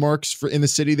landmarks in the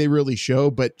city they really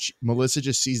show, but Melissa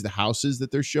just sees the houses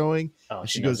that they're showing. Oh,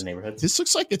 she knows goes, the neighborhoods. "This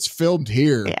looks like it's filmed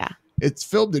here." Yeah. It's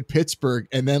filmed in Pittsburgh,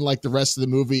 and then like the rest of the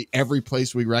movie, every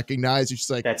place we recognize, it's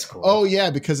just like, That's cool. oh yeah,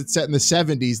 because it's set in the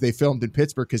 70s, they filmed in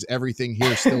Pittsburgh because everything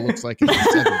here still looks like it's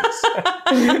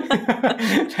the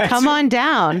 70s. Come on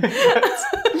down.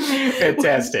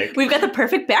 Fantastic. We've got the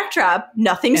perfect backdrop.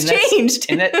 Nothing's And that's- changed.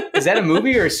 And is that a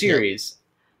movie or a series?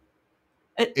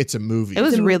 It's a movie. It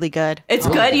was really good. It's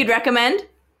good. You'd recommend?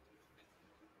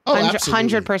 Oh,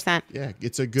 absolutely. 100%. Yeah,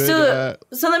 it's a good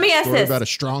So let me ask story this. about a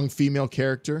strong female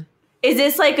character. Is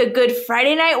this like a good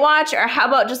Friday night watch, or how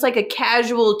about just like a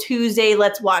casual Tuesday,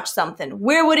 let's watch something?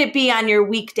 Where would it be on your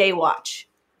weekday watch?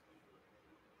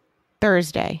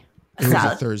 Thursday.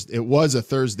 It was a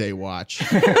Thursday watch,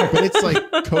 but it's like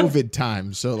COVID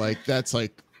time, so like that's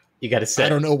like You got to say. I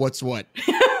don't know what's what.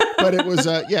 But it was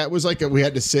it was like we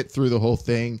had to sit through the whole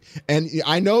thing. And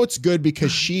I know it's good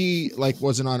because she like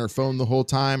wasn't on her phone the whole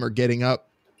time or getting up.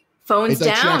 Phones She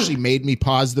down. actually made me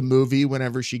pause the movie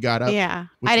whenever she got up. Yeah.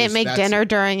 which I didn't make dinner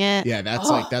during it. Yeah, that's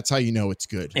Oh. that's how you know it's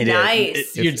good. It is.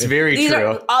 Nice. It's very These true.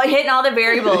 are all hitting all the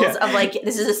variables Yeah. of like,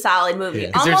 this is a solid movie.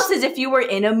 Yeah. 'Cause Almost as if you were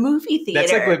in a movie theater.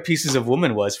 That's like what Pieces of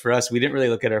Woman was for us. We didn't really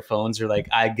look at our phones or like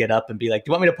I'd get up and be like, "Do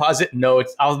you want me to pause it?" No,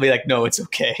 I'll be like, "No, it's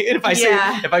okay." And if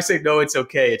I say no, it's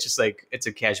okay. It's just like it's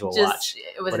a casual watch.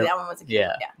 It was But if- that one was a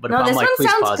Yeah. But no, if this I'm like, one "Please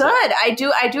sounds pause it."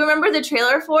 good. I do remember the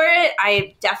trailer for it.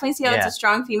 I definitely see how it's Yeah. a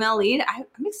strong female lead.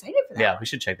 I'm excited for that. Yeah, we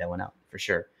should check that one out for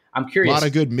sure. I'm A curious. lot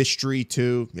of good mystery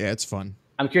too. Yeah, it's fun.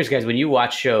 I'm curious, guys. When you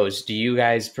watch shows, do you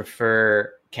guys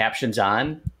prefer captions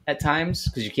on at times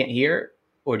because you can't hear,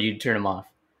 or do you turn them off?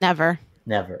 Never.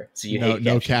 Never. So you no, hate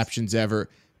no captions. captions ever.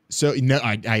 So no,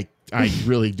 I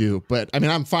really do. But I mean,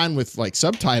 I'm fine with like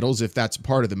subtitles if that's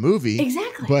part of the movie.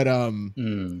 Exactly. But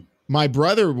Mm. my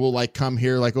brother will like come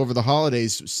here like over the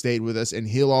holidays, stayed with us, and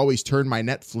he'll always turn my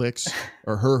Netflix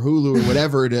or her Hulu or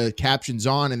whatever to captions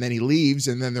on, and then he leaves,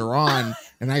 and then they're on,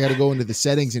 and I got to go into the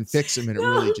settings and fix them, and it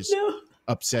really just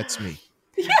upsets me.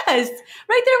 Yes,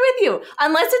 right there with you.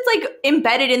 Unless it's like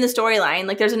embedded in the storyline,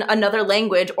 like there's another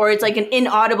language, or it's like an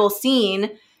inaudible scene,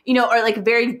 or like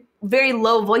very, very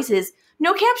low voices,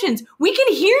 no captions. We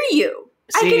can hear you.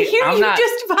 I See, can hear I'm you not-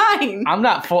 just fine. I'm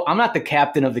not the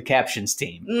captain of the captions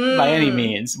team by any Mm.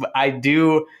 means, but I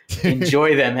do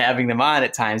enjoy them having them on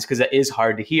at times because it is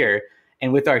hard to hear.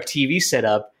 And with our TV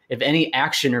setup, if any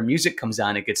action or music comes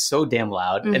on, it gets so damn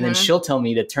loud. And then Mhm. she'll tell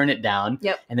me to turn it down.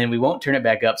 Yep. And then we won't turn it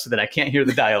back up so that I can't hear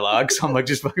the dialogue. So I'm like,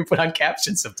 just fucking put on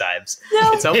captions sometimes.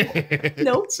 No. It's helpful.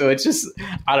 Nope. So it's just,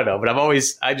 I don't know. But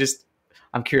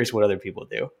I'm curious what other people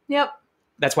do. Yep.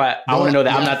 That's why I want to know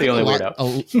that I'm not the only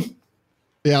weirdo.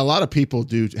 Yeah, a lot of people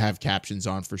do have captions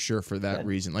on for sure for that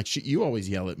reason. Like you always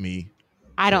yell at me,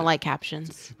 I don't like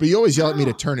captions. but you always yell at me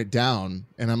to turn it down,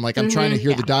 and I'm like, I'm trying to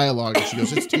hear the dialogue, and she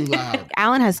goes, "It's too loud."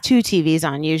 Alan has 2 TVs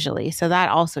on usually, so that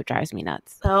also drives me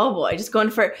nuts. Oh boy, just going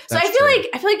for. So That's I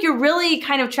feel true. like you're really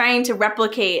kind of trying to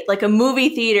replicate like a movie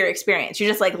theater experience. You're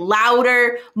just like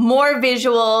louder, more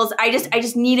visuals. I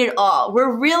just need it all.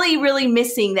 We're really, really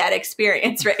missing that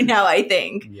experience right now, I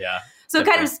think. Yeah. So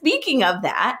kind of speaking of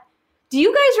that, do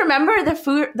you guys remember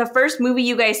the first movie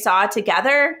you guys saw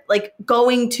together? Like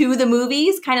going to the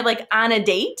movies, kind of like on a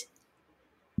date?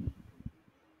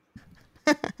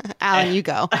 Alan, you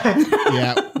go.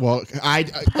 Yeah, well,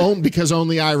 because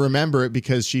only I remember it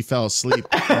because she fell asleep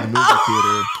in the movie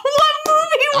theater. What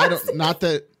movie was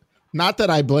it? Not that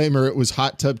I blame her. It was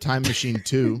Hot Tub Time Machine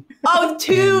 2. Oh,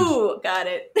 2. Got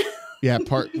it. Yeah,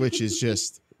 which is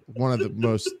just one of the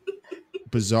most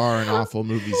bizarre and awful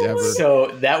movies ever. So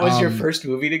that was your first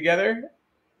movie together?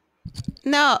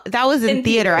 No, that was in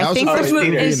theater. I think first movie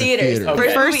in theaters. theater.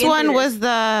 the first one was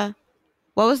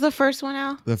what was the first one,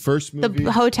 Al? The first movie?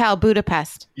 The Hotel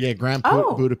Budapest. Yeah, Grand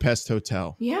Budapest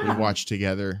Hotel. Yeah. We watched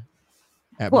together.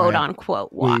 Quote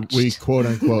unquote watched. We quote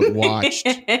unquote watched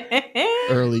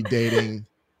early dating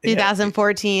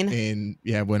 2014. And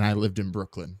yeah, when I lived in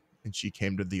Brooklyn and she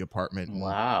came to the apartment.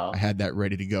 Wow. I had that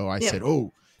ready to go. I said,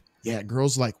 oh, yeah,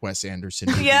 girls like Wes Anderson.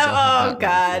 Yeah, oh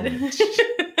God.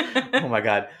 Oh my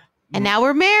God. And now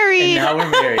we're married.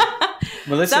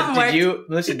 Melissa,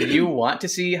 did you want to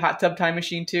see Hot Tub Time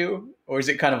Machine 2? Or is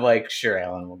it kind of like, sure,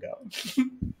 Alan will go?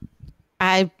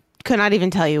 I could not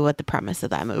even tell you what the premise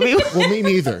of that movie was. Well, me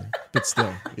neither, but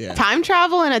still, yeah. Time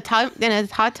travel in a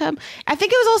hot tub. I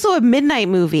think it was also a midnight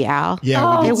movie, Al.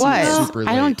 Yeah, it was. Super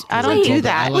I don't do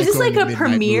that. Was this like a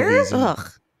premiere?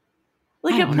 Ugh.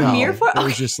 Like a premiere for? It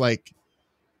was just like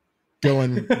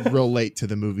going real late to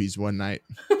the movies one night.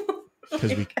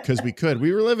 Because we could.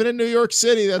 We were living in New York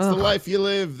City. That's the life you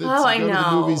live. I know. To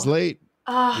the movies late.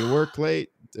 You work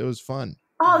late. It was fun.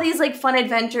 All these like fun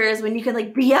adventures when you can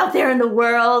like be out there in the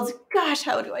world. Gosh,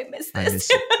 how do I miss this?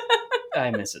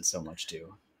 I miss it so much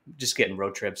too. Just getting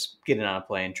road trips, getting on a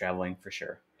plane, traveling for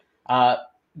sure.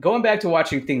 Going back to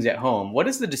watching things at home, what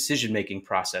is the decision-making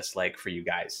process like for you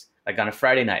guys? Like on a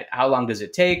Friday night, how long does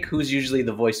it take? Who's usually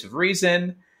the voice of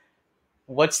reason?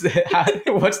 What's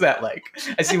that like?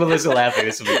 I see Melissa laughing.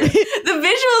 This will be good. The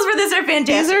visuals for this are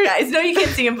fantastic, guys. No, you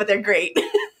can't see them, but they're great.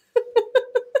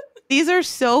 These are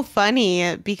so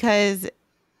funny because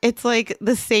it's like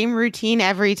the same routine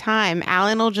every time.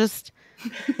 Alan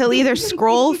he'll either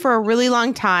scroll for a really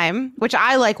long time, which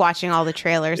I like watching all the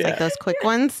trailers, like those quick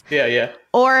ones. Yeah.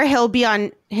 Or he'll be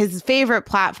on his favorite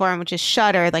platform, which is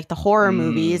Shudder, like the horror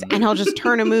movies, and he'll just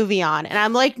turn a movie on. And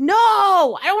I'm like, no,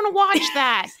 I don't want to watch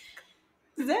that.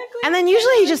 Exactly. And then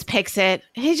usually he just picks it.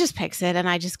 And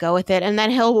I just go with it. And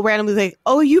then he'll randomly be like,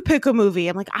 oh, you pick a movie.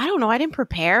 I'm like, I don't know. I didn't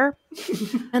prepare.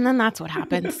 And then that's what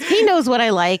happens. He knows what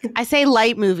I like. I say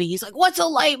light movie. He's like, what's a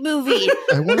light movie?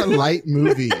 I want a light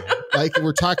movie. Like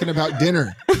we're talking about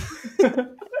dinner.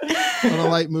 I want a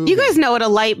light movie. You guys know what a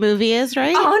light movie is,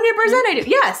 right? 100% I do.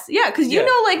 Yes. Yeah. Because you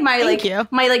know, like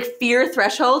my fear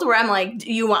threshold where I'm like,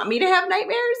 do you want me to have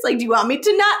nightmares? Like, do you want me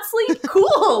to not sleep?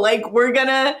 Cool. Like we're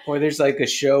gonna. Or there's like a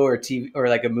show or TV or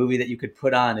like a movie that you could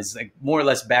put on is like more or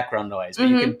less background noise, but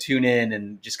you can tune in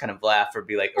and just kind of laugh or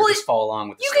be like, or just follow along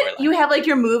with the storyline. You have like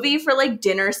your movie for like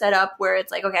dinner set up where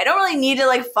it's like, okay, I don't really need to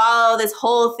like follow this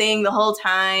whole thing the whole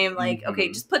time. Like,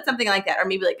 okay, just put something like that, or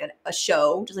maybe like a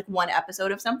show, just like one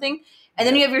episode of something. And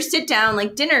then you have your sit down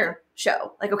like dinner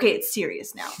show. Like, okay, it's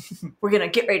serious now. We're going to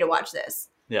get ready to watch this.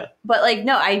 Yeah. But like,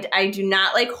 no, I do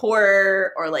not like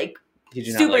horror or like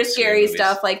super like scary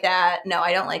stuff like that. No,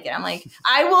 I don't like it. I'm like,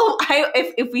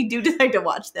 if we do decide to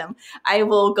watch them, I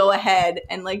will go ahead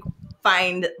and like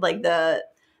find like the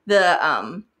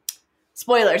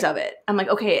spoilers of it. I'm like,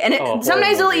 okay. And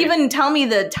sometimes they'll even tell me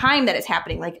the time that it's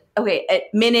happening. Like, okay,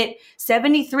 at minute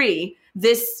 73,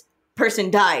 this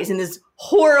person dies in this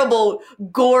horrible,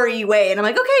 gory way. And I'm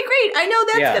like, okay, great. I know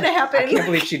that's going to happen. I can't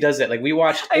believe she does it. Like we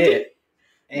watched It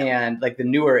and like the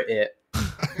newer It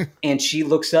and she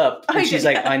looks up and she's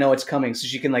like, I know it's coming. So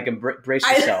she can like embrace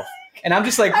herself. And I'm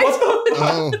just like,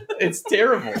 what? It's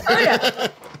terrible. Oh, yeah.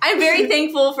 I'm very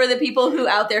thankful for the people who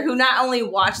out there who not only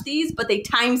watch these, but they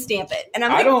timestamp it. And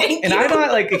I'm like, I'm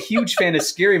not like a huge fan of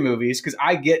scary movies because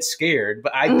I get scared,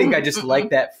 but I think I just like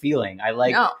that feeling. I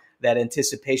like that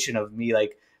anticipation of me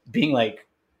like being like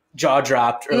jaw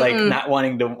dropped or like not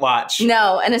wanting to watch.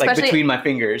 No, and especially like between my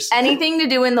fingers. Anything to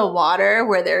do in the water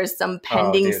where there's some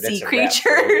pending sea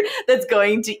creature that's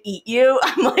going to eat you.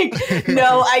 I'm like,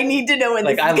 no, I need to know when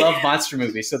like this I love monster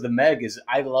movies. So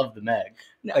I love The Meg.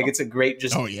 No. Like it's a great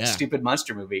just stupid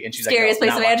monster movie. And she's scariest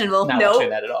like, place imaginable. Not watching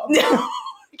that at all. No,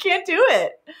 I can't do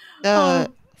it.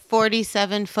 The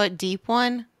 47-foot deep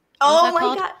one. Oh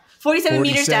my God. 47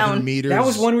 meters down. That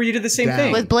was one where you did the same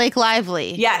thing. With Blake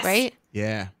Lively. Yes. Right?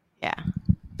 Yeah. Yeah.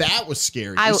 That was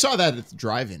scary. I saw that at the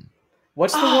drive-in.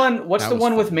 What's the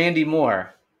one with Mandy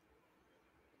Moore?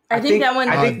 I think that one.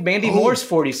 I think Mandy Moore's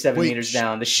 47 meters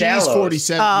down. The Shallows. She's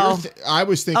 47. I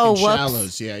was thinking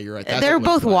Shallows. Yeah, you're right. They're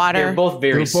both water. They're both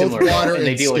very similar. Water and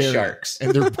they deal scary. with sharks.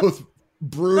 And they're both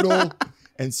brutal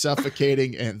and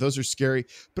suffocating. And those are scary.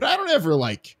 But I don't ever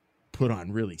like put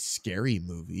on really scary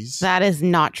movies. That is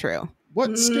not true.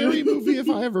 What scary movie have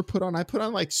I ever put on? I put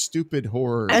on like stupid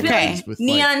horror. Okay. With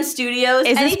Neon like, Studios. Is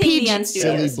this Anything PG? Neon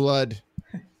Studios. Silly Blood.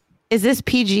 Is this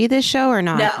PG, this show, or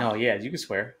not? No. No, yeah, you can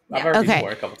swear. Yeah. I've already Okay.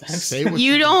 swore a couple times. Say what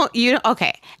You don't.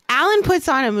 Okay. Alan puts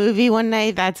on a movie one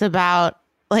night that's about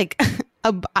like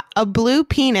a blue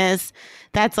penis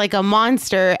that's like a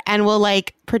monster and will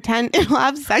like pretend it'll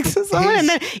have sex with someone and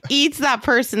then eats that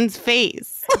person's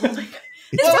face.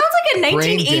 This sounds like a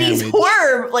Brain 1980s damage.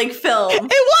 horror like film. It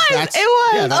was.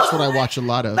 Yeah, that's what I watch a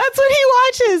lot of. That's what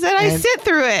he watches, and I And- sit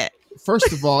through it.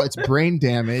 First of all, it's brain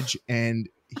damage, and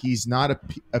he's not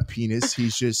a penis.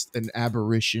 He's just an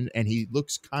aberration, and he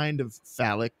looks kind of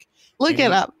phallic. Look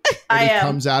it up. And he I am.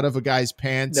 comes out of a guy's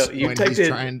pants No, you when typed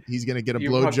he's going to get a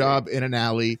you're blowjob in an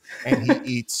alley, and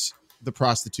he eats the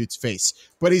prostitute's face.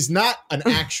 But he's not an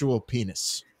actual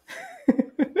penis.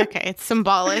 Okay, it's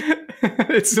symbolic.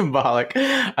 It's symbolic.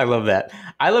 I love that.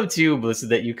 I love too, Melissa,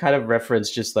 that you kind of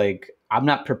reference just like, I'm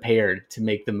not prepared to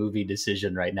make the movie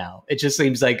decision right now. It just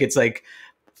seems like it's like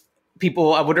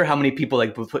people, I wonder how many people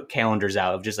like put calendars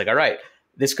out of just like, all right,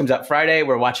 this comes out Friday.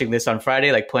 We're watching this on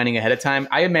Friday, like planning ahead of time.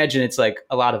 I imagine it's like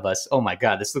a lot of us. Oh my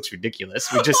God, this looks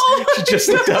ridiculous. We just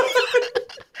looked up.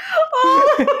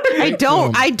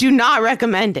 I do not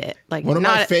recommend it. Like One of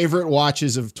my not favorite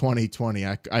watches of 2020.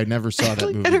 I never saw that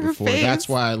Look movie at her before. face. That's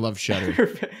why I love Shudder.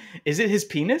 Is it his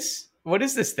penis? What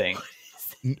is this thing?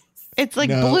 it's like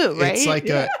No, blue, right?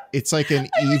 It's like an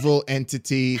evil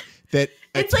entity that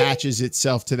It's like- attaches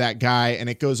itself to that guy, and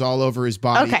it goes all over his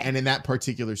body. Okay. And in that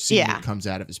particular scene, Yeah. it comes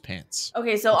out of his pants.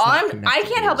 Okay, so It's all not I connected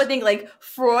can't to help this. but think like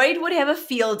Freud would have a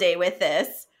field day with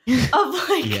this. Of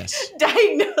like Yes.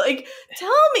 like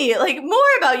tell me like more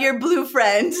about your blue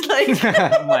friend. Like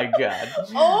Oh my God.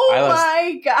 oh I lost-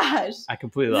 my gosh. I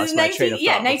completely This lost is my train of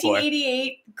thought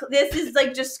 1988. This is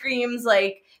like just screams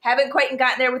like haven't quite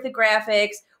gotten there with the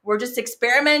graphics. We're just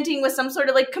experimenting with some sort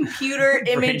of like computer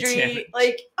Brain imagery. damage.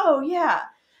 Like, oh yeah.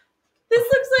 This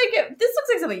looks like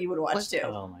something you would watch too.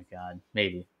 Oh my God.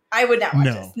 Maybe. I would not watch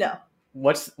No. this. No.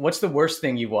 What's the worst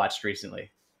thing you've watched recently?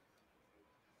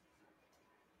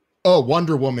 Oh,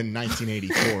 Wonder Woman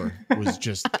 1984 was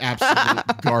just absolute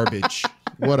garbage.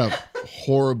 What a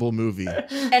horrible movie.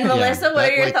 And Melissa, what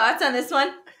that, are your like- thoughts on this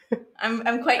one?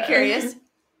 I'm quite curious.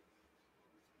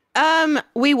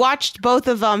 We watched both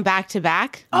of them back to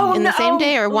back Oh, in the no. same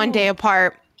day or one Ooh. day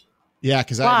apart. Yeah,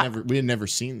 because Wow. we had never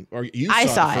seen, or you I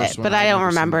saw saw the first it, one, but I'd I don't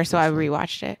never seen remember, the so I first one.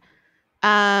 rewatched it.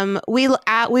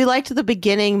 We liked the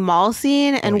beginning mall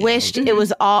scene and yeah, wished okay. it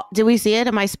was all. Did we see it?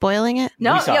 Am I spoiling it?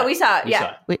 No, We saw yeah, it. we saw it. We Yeah.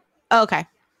 saw it. Oh, okay.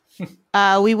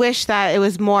 We wish that it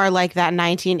was more like that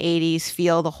 1980s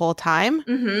feel the whole time.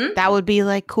 Mm-hmm. That would be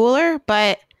like cooler.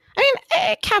 But I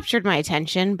mean, it captured my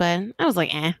attention. But I was like,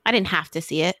 I didn't have to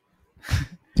see it.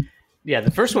 Yeah,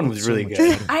 the first one was So really much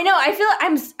good. better. I know.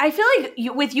 I feel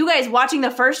like with you guys watching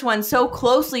the first one so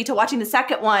closely to watching the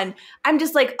second one, I'm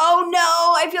just like, oh no,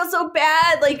 I feel so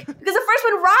bad. Like because the first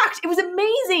one rocked. It was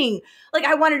amazing. Like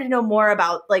I wanted to know more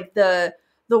about like the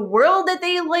world that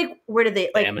they like. Where did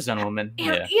they like? The Amazon woman.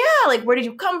 Yeah. Yeah. Like where did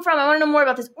you come from? I want to know more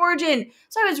about this origin.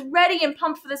 So I was ready and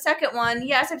pumped for the second one.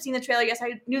 Yes, I've seen the trailer. Yes,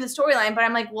 I knew the storyline, but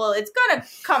I'm like, well, it's gonna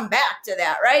come back to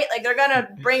that, right? Like they're gonna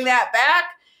bring that back,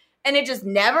 and it just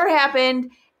never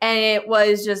happened. And it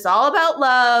was just all about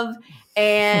love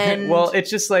and Well, it's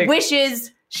just like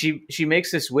wishes. she makes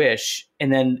this wish,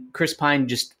 and then Chris Pine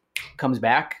just comes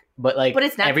back. But like, But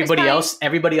it's not everybody Chris Pine.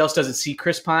 everybody else doesn't see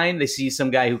Chris Pine. They see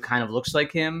some guy who kind of looks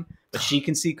like him, but she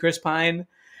can see Chris Pine.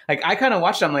 Like I kind of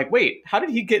watched it, I'm like, wait, how did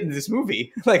he get into this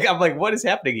movie? Like I'm like, what is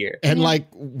happening here? And like,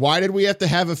 why did we have to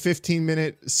have a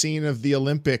 15-minute scene of the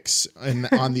Olympics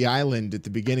on the island at the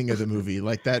beginning of the movie?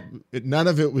 Like that, none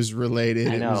of it was related.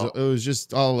 I know. It was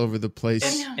just all over the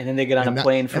place. And then they get on a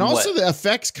plane from and also what? the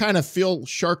effects kind of feel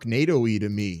Sharknado-y to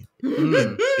me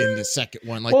in the second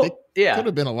one. Like Well, they yeah. could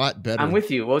have been a lot better. I'm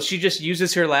with you. Well, she just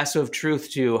uses her lasso of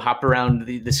truth to hop around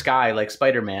the sky like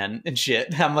Spider-Man and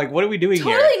shit. I'm like, what are we doing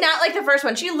Totally here? not like the first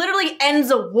one. She literally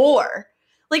ends a war.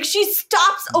 Like she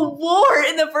stops a war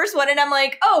in the first one, and I'm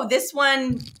like, oh, this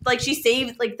one, like she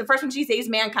saves, like the first one she saves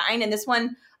mankind, and this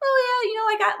one, oh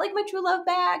yeah, I got like my true love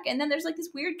back, and then there's like this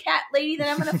weird cat lady that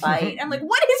I'm gonna fight. I'm like,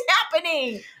 what is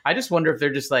happening? I just wonder if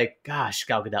they're just like, gosh,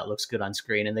 Gal Gadot looks good on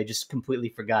screen, and they just completely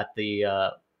forgot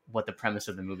the what the premise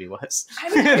of the movie was.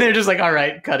 I mean, They're just like, all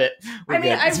right, cut it. We're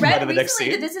good. I Let's move on read to the next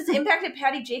recently scene. that this has impacted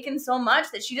Patty Jenkins so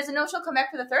much that she doesn't know if she'll come back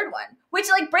for the third one, which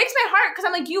like breaks my heart because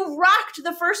I'm like, you rocked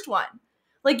the first one,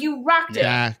 like you rocked it,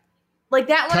 Yeah, like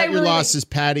that one. I cut your really losses,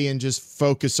 Patty, and just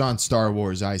focus on Star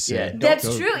Wars. I say. Yeah, That's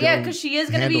Don't- true, yeah, don't because she is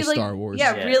going to be handle like, Star Wars.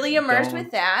 yeah, Yeah, really immersed don't-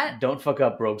 with that. Don't fuck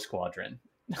up Rogue Squadron.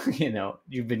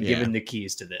 you've been given the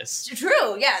keys to this.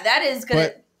 True. Yeah, that is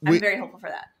good. I'm very hopeful for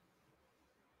that.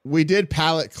 We did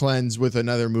palate cleanse with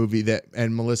another movie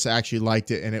and Melissa actually liked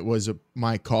it, and it was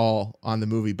my call on the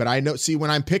movie. But I know,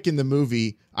 when I'm picking the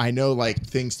movie, I know like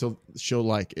things to show,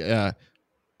 like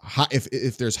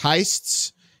if there's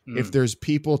heists, if there's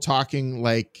people talking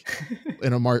like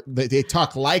they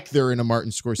talk like they're in a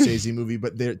Martin Scorsese movie,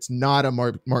 but it's not a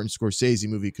Martin Scorsese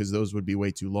movie because those would be way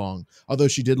too long. Although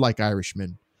she did like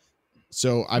Irishman,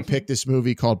 so I picked this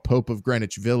movie called Pope of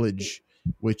Greenwich Village,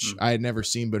 which I had never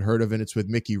seen but heard of, and it's with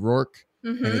Mickey Rourke,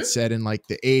 and it's set in like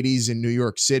the 80s in New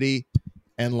York City,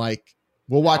 and like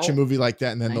we'll watch a movie like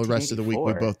that, and then the rest of the week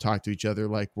we both talk to each other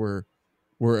like we're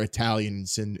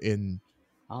Italians in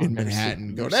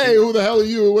Manhattan, going, "Hey, who the hell are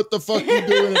you? What the fuck you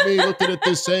doing at me? Looking at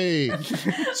this, hey."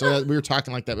 So we were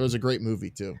talking like that. It was a great movie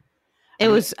too. It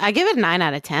was. I give it 9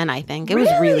 out of 10. I think it was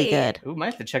really good. Ooh, might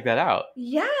have to check that out.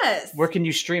 Yes. Where can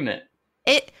you stream it?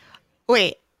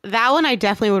 That one I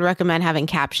definitely would recommend having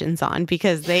captions on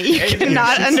because you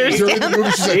cannot understand. The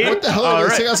movie, she's like, "What the hell are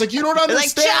they saying?" I was like, "You don't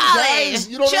understand, like, guys.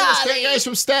 You don't understand, guys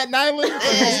from Staten Island. What the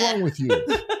hell's wrong with you?"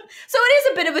 So it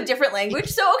is a bit of a different language.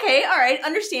 So okay, all right,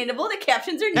 understandable. The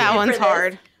captions are needed. That one's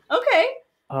hard. Okay.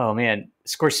 Oh man,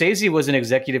 Scorsese was an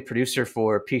executive producer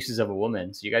for Pieces of a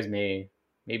Woman, so you guys may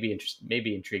be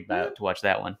intrigued to watch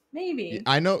that one. Maybe.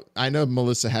 I know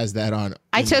Melissa has that on.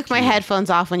 I took my headphones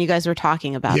off when you guys were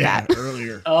talking about that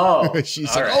earlier. Oh, she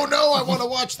said, "Oh no, I want to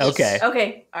watch this."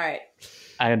 Okay. All right.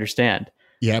 I understand.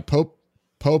 Yeah, Pope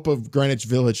of Greenwich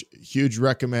Village, huge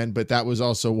recommend. But that was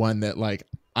also one that like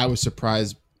I was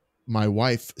surprised my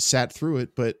wife sat through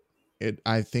it, but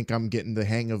I think I'm getting the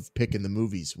hang of picking the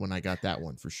movies when I got that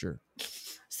one for sure.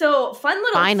 So fun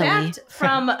little fact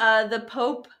from the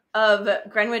Pope of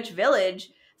Greenwich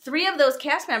Village, 3 of those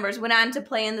cast members went on to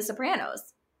play in The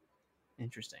Sopranos.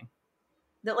 Interesting.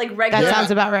 That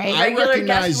sounds about right. Regular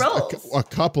guest roles. A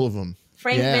couple of them.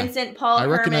 Frank Vincent, Paul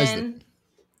Herman.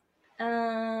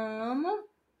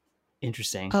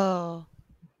 Interesting. Oh.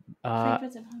 Frank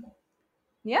Vincent.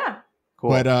 Yeah. Cool.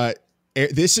 But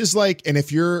this is like, and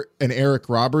if you're an Eric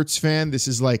Roberts fan, this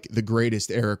is like the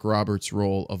greatest Eric Roberts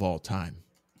role of all time.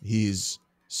 He's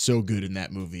so good in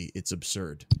that movie, it's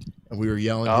absurd. And we were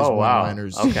yelling his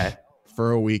one-liners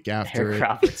for a week after Eric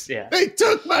Roberts, yeah. They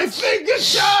took my finger,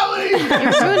 Charlie!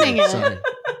 You're ruining it.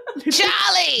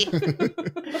 Charlie!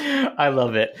 I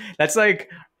love it. That's like,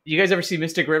 you guys ever see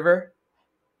Mystic River?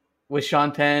 With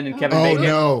Sean Penn and Kevin Bacon?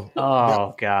 No.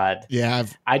 Oh, God. Yeah.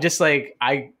 I just like,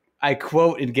 I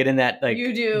quote and get in that like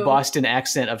you do. Boston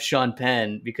accent of Sean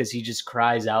Penn because he just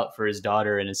cries out for his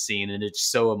daughter in a scene and it's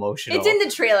so emotional. It's in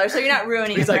the trailer, so you're not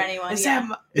ruining it for anyone. Is that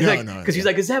because he's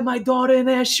like, "Is that my daughter in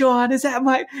there, Sean? Is that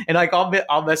my?" And like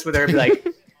I'll mess with her and be like,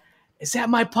 "Is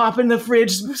that my pop in the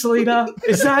fridge, Selena?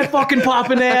 Is that fucking pop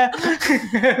in there?"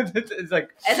 It's like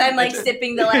as I'm like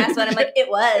sipping the last one, I'm like, "It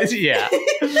was." Yeah.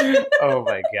 Oh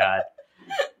my God.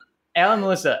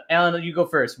 Melissa, you go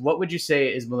first. What would you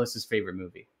say is Melissa's favorite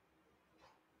movie?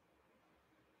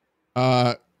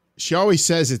 She always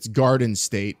says it's Garden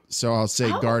State, so I'll say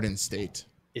Garden State.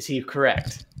 Is he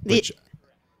correct?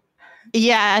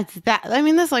 Yeah, it's that. I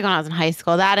mean, this is like when I was in high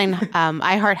school. That and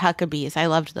I Heart Huckabees. I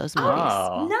loved those movies.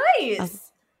 Oh,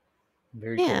 nice.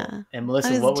 Very cool. And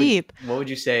Melissa, what would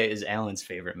you say is Alan's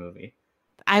favorite movie?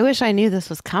 I wish I knew this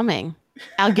was coming.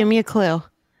 Al, give me a clue.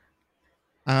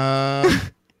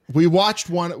 We watched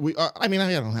one. I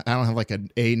don't have like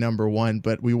a number one,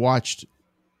 but we watched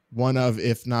one of,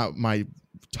 if not my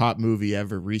top movie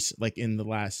ever, recent, like in the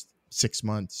last 6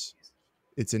 months.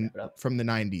 It's from the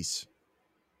 90s.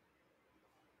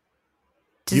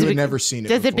 You had never seen it.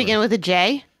 Does it begin with a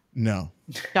J? No.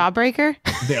 Jawbreaker?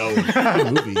 No.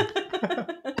 Movie.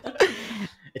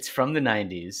 It's from the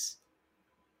 90s.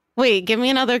 Wait, give me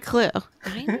another clue.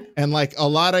 And like a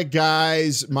lot of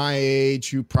guys my age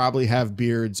who probably have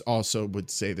beards also would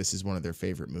say this is one of their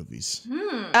favorite movies.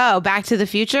 Oh, Back to the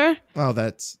Future? Oh,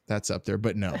 that's up there,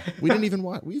 but no. We didn't even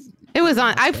watch. It was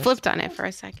on. I flipped on it for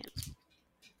a second.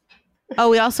 Oh,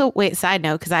 we also, side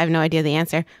note, because I have no idea the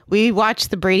answer. We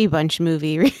watched the Brady Bunch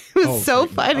movie. It was so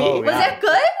funny. Oh, was that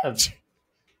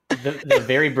good? The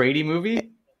Very Brady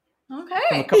movie? Okay.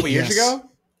 From a couple years ago?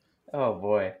 Oh,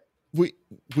 boy.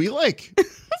 We like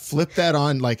flipped that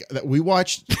on, like we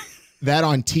watched that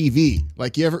on TV.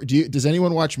 Like does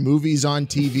anyone watch movies on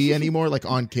TV anymore? Like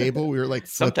on cable? We were like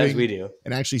flipping. Sometimes we do.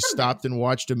 And actually stopped and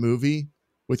watched a movie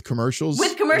with commercials.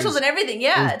 With commercials and everything.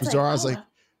 Yeah. It was bizarre. I was like,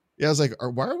 Yeah, I was like,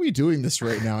 why are we doing this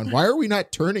right now? And why are we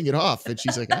not turning it off? And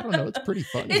she's like, I don't know. It's pretty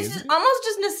funny. It's almost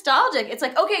just nostalgic. It's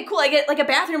like, okay, cool. I get like a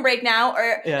bathroom break now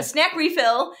or a snack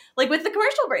refill, like with the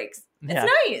commercial breaks.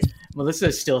 It's nice.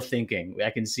 Melissa's still thinking.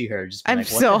 I can see her just I'm like,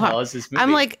 so what the hell is this movie?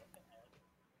 I'm like,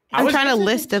 I'm trying to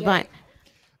list a bunch.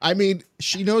 I mean,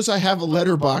 she knows I have a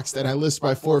letterbox and I list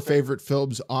my 4 favorite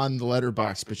films on the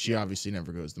letterbox, but she obviously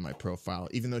never goes to my profile,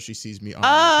 even though she sees me on my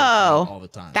profile all the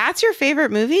time. That's your favorite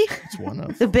movie? It's one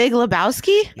of The Big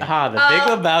Lebowski? Yeah. The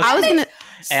Big Lebowski. I was gonna.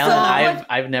 Alan,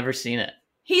 I've never seen it.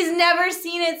 He's never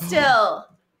seen it still.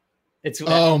 It's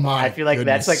my I feel like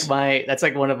goodness. that's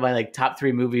like one of my like top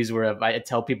 3 movies where if I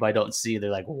tell people I don't see, they're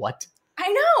like, what? I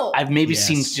know. I've maybe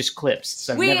seen just clips.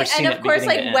 So I've never seen and it. of course,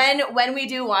 like beginning when we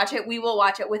do watch it, we will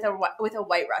watch it with a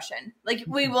White Russian. Like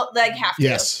we will like have to.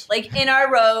 Yes. Like in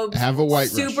our robes. Have a White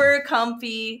super Russian.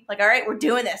 comfy. Like, all right, we're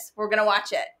doing this. We're gonna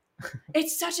watch it.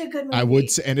 It's such a good movie. I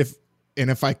would say, and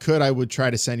if I could, I would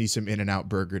try to send you some In-N-Out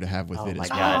burger to have with it as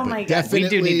well. Oh my God. Definitely, we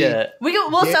do need to.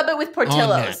 We'll sub it with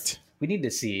Portillo's. We need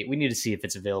to see if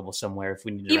it's available somewhere. If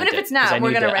we need to Even rent if it's not, it,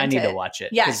 we're gonna rent I need it. to watch it.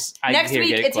 Yes. Next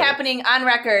week, it's happening on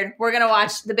record. We're gonna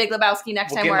watch The Big Lebowski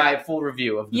next time. We'll we're get my full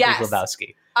review of The Big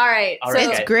Lebowski. All right.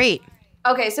 It's great.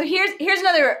 Okay, so here's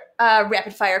another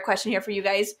rapid fire question here for you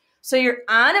guys. So you're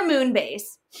on a moon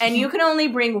base, and you can only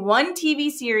bring 1 TV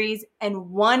series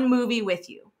and 1 movie with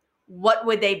you. What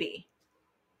would they be?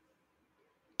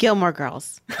 Gilmore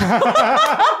Girls.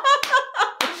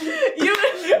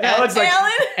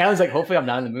 Alan's like, hopefully I'm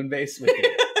not on the moon base with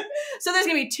you. So there's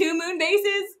gonna be 2 moon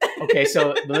bases. Okay,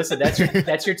 so Melissa, that's your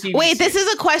TV. Wait, this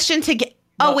is a question to get.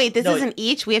 No, this isn't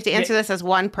each. We have to answer this as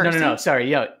one person. No.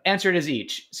 Sorry, answer it as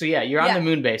each. So you're on the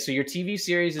moon base. So your TV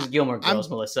series is Gilmore Girls,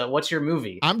 Melissa. What's your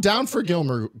movie? I'm down for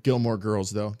Gilmore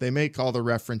Girls though. They make all the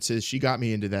references. She got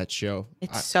me into that show.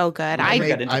 It's so good. I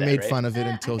made fun of it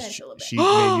until she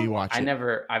made me watch it.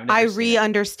 I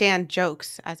re-understand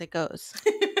jokes as it goes.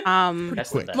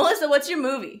 Quick. Melissa, what's your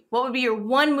movie? What would be your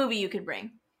 1 movie you could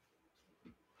bring?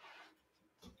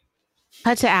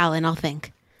 Cut to Alan, I'll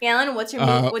think. Alan, what's your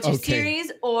movie? What's your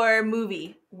series or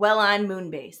movie? Well on moon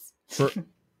base.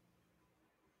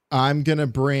 I'm gonna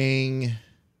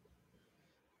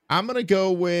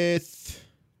go with.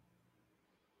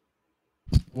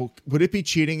 Well, would it be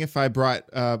cheating if I brought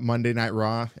Monday Night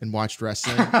Raw and watched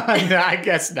wrestling? No, I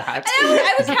guess not.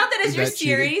 I would count that as your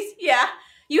series. Cheating? Yeah,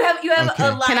 you have a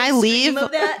live. Can I leave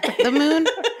of that? the moon?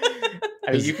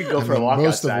 I mean, you could go for a walk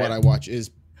most outside. Of what I watch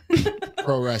is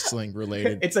pro wrestling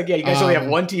related. It's like, you guys only have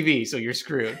 1 TV, so you're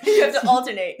screwed. You have to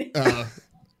alternate. And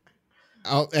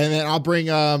then I'll bring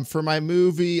for my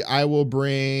movie, I would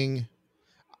bring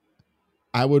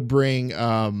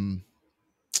I'm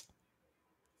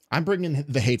bringing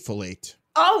The Hateful Eight.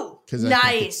 Oh,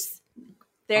 nice.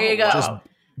 There you go. Just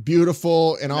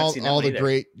beautiful and all the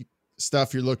great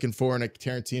stuff you're looking for in a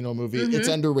Tarantino movie. Mm-hmm. It's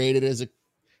underrated as a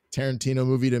Tarantino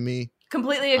movie to me.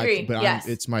 Completely agree. Yes.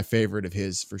 It's my favorite of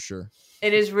his for sure.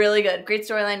 It is really good. Great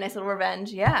storyline, nice little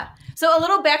revenge. Yeah. So a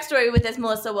little backstory with this,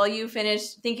 Melissa, while you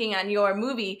finish thinking on your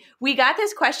movie. We got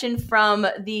this question from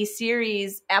the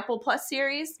series, Apple Plus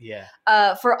series. Yeah.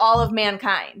 For All of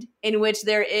Mankind, in which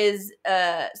there is,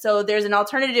 so there's an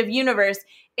alternative universe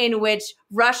in which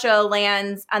Russia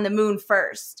lands on the moon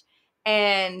first.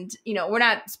 And, we're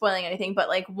not spoiling anything, but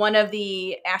like one of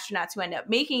the astronauts who end up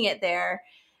making it there,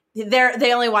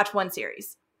 they only watch 1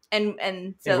 series.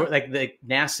 And so like the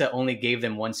NASA only gave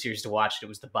them 1 series to watch. It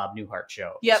was the Bob Newhart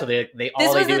show. Yep. So this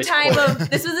was the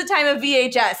time of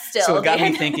VHS still. So it got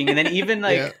me thinking, and then even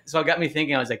so it got me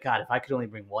thinking, I was like, God, if I could only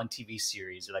bring 1 TV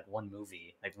series or like 1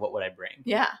 movie, like what would I bring?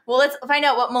 Yeah. Well, let's find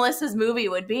out what Melissa's movie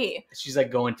would be. She's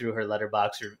like going through her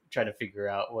letterbox or trying to figure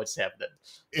out what's happening.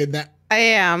 I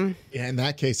am. Yeah, in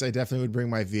that case, I definitely would bring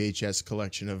my VHS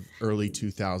collection of early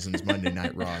 2000s Monday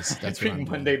Night Raws. That's what I'm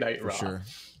Monday Night Raw. Sure.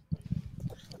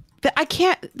 I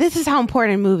can't. This is how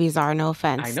important movies are. No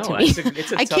offense. I know. To me.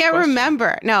 It's a I tough can't question.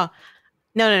 remember. No.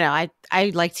 I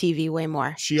like TV way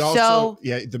more. She also,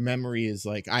 the memory is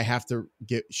like, I have to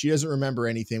she doesn't remember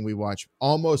anything we watch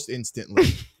almost instantly.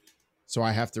 So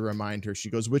I have to remind her.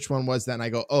 She goes, which one was that? And I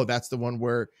go, oh, that's the one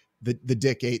where the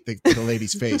dick ate the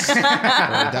lady's face. Or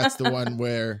that's the one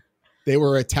where they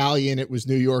were Italian. It was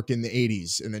New York in the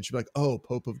 80s. And then she'd be like, oh,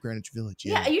 Pope of Greenwich Village.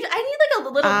 Yeah. I need like a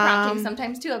little prompting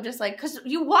sometimes too, of just like, because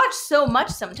you watch so much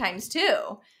sometimes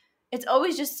too. It's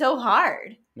always just so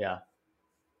hard. Yeah.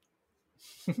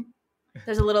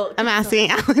 There's a little. I'm asking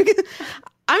Alan.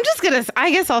 I'm just going to,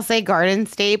 I guess I'll say Garden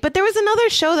State, but there was another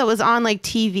show that was on like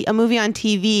TV, a movie on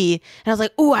TV. And I was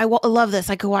like, oh, I love this.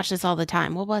 I could watch this all the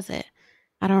time. What was it?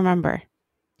 I don't remember.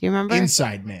 Do you remember?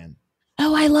 Inside Man.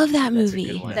 Oh, I love that That's a movie.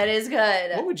 good one. That is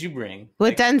good. What would you bring?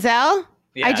 With Denzel?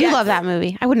 Yeah. I do love that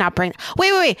movie. I would not bring.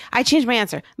 Wait. I changed my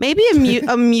answer. Maybe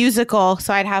a musical,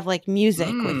 so I'd have like music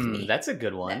with me. That's a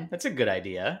good one. That's a good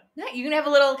idea. Yeah, you can have a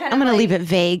little kind of. I'm gonna leave it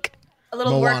vague. A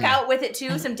little Moana. workout with it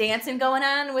too, some dancing going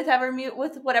on with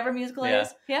whatever musical it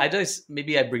is. Yeah.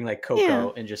 I bring like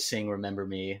Coco and just sing "Remember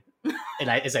Me," and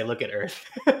as I look at Earth.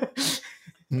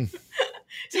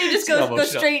 So you just go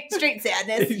straight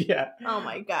sadness. Yeah. Oh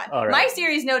my god. All right. My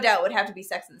series, no doubt, would have to be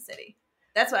Sex and the City.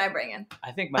 That's what I'm bringing.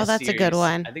 I think my that's a good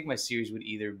one. I think my series would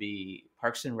either be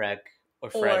Parks and Rec or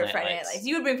Or Friday Friday Night Night Lights. Lights.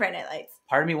 You would bring Friday Night Lights.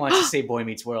 Part of me wants to say Boy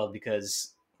Meets World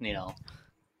because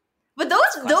But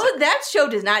that show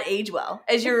does not age well.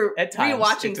 As you're At times,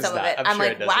 rewatching it does some not. of it, I'm I'm sure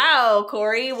like, it doesn't. wow,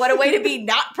 Corey, what a way to be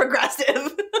not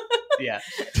progressive. yeah.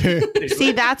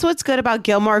 See, that's what's good about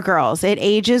Gilmore Girls. It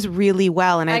ages really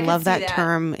well, and I I can love see that that.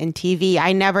 term in TV.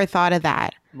 I never thought of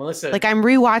that. Melissa, Like I'm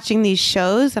rewatching these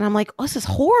shows, and I'm like, oh, this is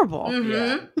horrible.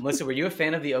 yeah. Melissa, were you a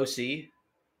fan of the OC?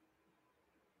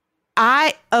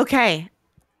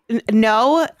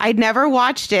 No, I'd never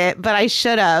watched it, but I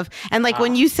should have. And like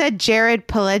when you said Jared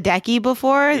Padalecki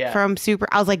before from Super,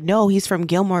 I was like, no, he's from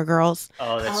Gilmore Girls.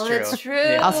 Oh, that's true. That's true.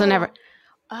 Yeah. Also never.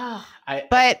 Oh,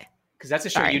 But because that's a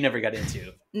show Sorry. you never got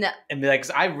into. no. And like,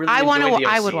 'cause I really I enjoyed wanna- the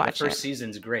OC. I would watch the first it.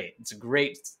 season's great. It's a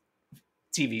great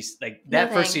TV. Like No that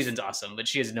first thanks. season's awesome, but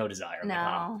she has no desire. I'm like,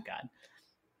 No. oh God.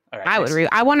 All right. I would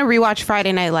next. I want to rewatch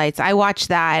Friday Night Lights. I watched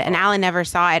that, and Alan never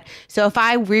saw it. So if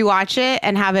I rewatch it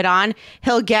and have it on,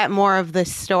 he'll get more of the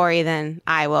story than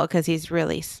I will because he's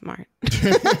really smart.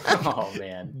 Oh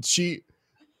man,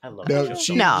 I love that show.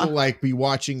 She No. will like be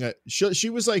watching she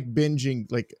was like binging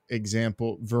like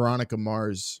example Veronica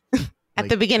Mars At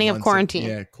the beginning of quarantine.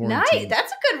 Nice.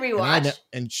 That's a good rewatch.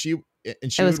 And she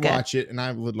was would good. watch it, and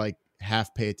I would like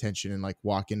half pay attention and like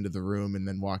walk into the room and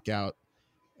then walk out.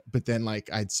 But then like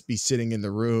I'd be sitting in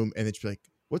the room and it'd be like,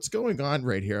 what's going on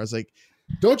right here? I was like,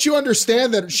 don't you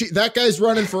understand that guy's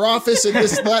running for office and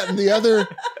this, that, and the other?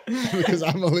 Because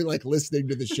I'm only like listening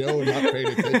to the show and not paying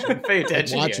attention. Pay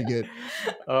attention. Watching here.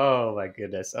 it. Oh my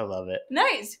goodness, I love it.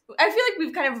 Nice. I feel like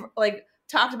we've kind of like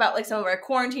talked about like some of our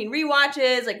quarantine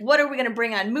rewatches. Like, what are we going to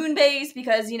bring on Moonbase?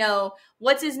 Because, you know,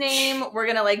 what's his name? We're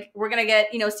going to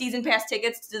get, you know, season pass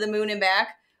tickets to the moon and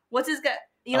back. What's his guy?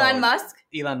 Elon Musk?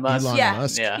 Elon Musk. Elon Yeah.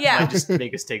 Musk. Yeah. Might just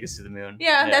make us take us to the moon.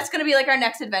 Yeah, that's going to be like our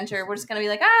next adventure. We're just going to be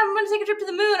like, I'm going to take a trip to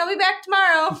the moon. I'll be back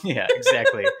tomorrow. Yeah,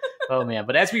 exactly. Oh man.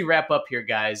 But as we wrap up here,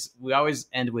 guys, we always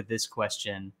end with this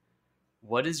question.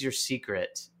 What is your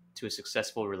secret to a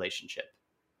successful relationship?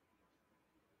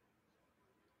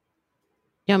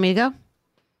 You want me to go?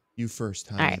 You first,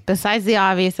 honey. All right. Besides the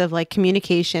obvious of like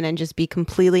communication and just be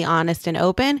completely honest and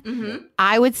open, Mm-hmm.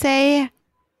 I would say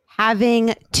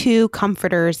having 2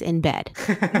 comforters in bed.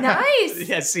 Nice.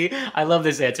 Yeah, see, I love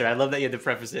this answer. I love that you had to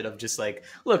preface it of just like,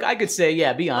 look, I could say,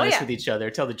 yeah, be honest yeah. with each other,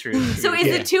 tell the truth. So is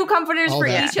it 2 comforters All for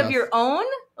that each stuff. of your own?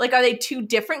 Like, are they 2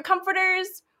 different comforters?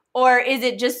 Or is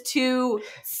it just 2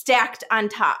 stacked on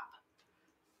top?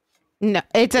 No,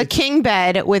 it's a king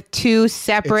bed with 2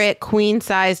 separate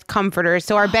queen-sized comforters.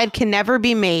 So our bed can never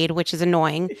be made, which is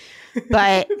annoying.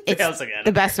 But it's else again?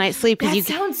 the best night's sleep That because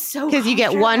sounds so you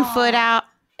get one comfortable. foot out.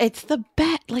 It's the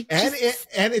bed, like And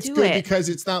it's do good it. because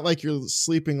it's not like you're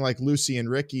sleeping like Lucy and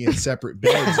Ricky in separate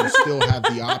beds. You still have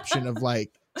the option of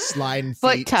like sliding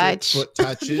Foot feet touch. foot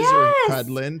touches or Yes.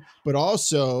 cuddling, but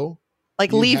also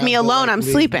like you leave have me the, alone. like, I'm leave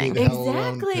me sleeping. the hell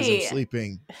alone 'cause Exactly. I'm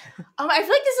sleeping. I feel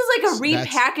like this is like a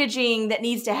That's- repackaging that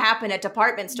needs to happen at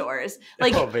department stores.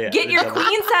 Like, Oh, man. get your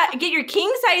get your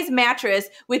king size mattress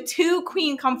with 2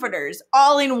 queen comforters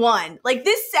all in one. Like,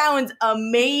 this sounds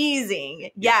amazing.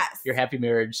 Yes. Your happy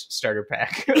marriage starter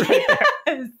pack. Right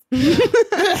there.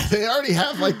 They already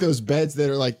have like those beds that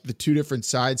are like the 2 different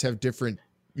sides have different,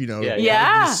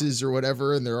 Yeah. pieces or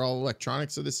whatever, and they're all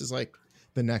electronic. So this is like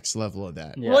the next level of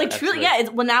that. Yeah, well, like truly,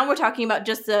 absolutely. well, now we're talking about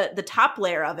just the top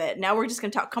layer of it. Now we're just going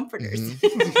to talk comforters.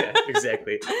 Mhm. Yeah,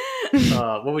 exactly.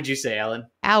 What would you say, Alan?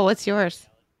 Al, what's yours?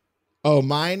 Oh,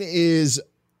 mine is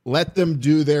let them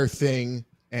do their thing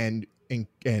and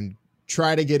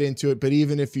try to get into it, but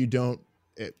even if you don't,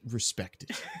 respect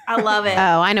it. I love it.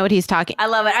 Oh, I know what he's talking. I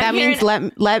love it. That means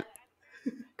let.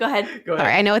 Go ahead. Go All right,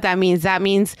 ahead. I know what that means. That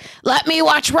means let me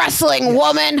watch wrestling,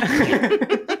 woman.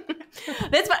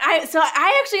 That's what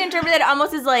I actually interpret that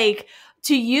almost as like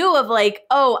to you of like,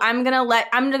 oh, I'm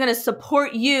gonna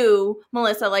support you,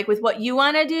 Melissa, like with what you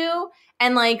want to do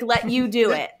and like let you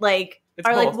do it, like It's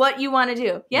or like both. what you want to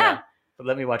do. Yeah. But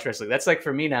let me watch wrestling. That's like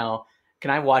for me now.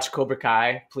 can I watch Cobra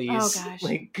Kai, please? Oh, gosh.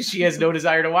 Like, because she has no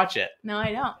desire to watch it. No,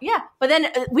 I don't. Yeah. But then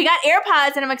we got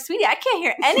AirPods, and I'm like, sweetie, I can't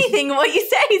hear anything of what you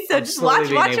say, so I'm just watch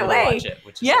away. Watch it,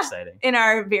 which is exciting. In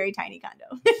our very tiny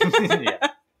condo. Yeah,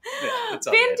 it's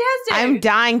all fantastic. good. I'm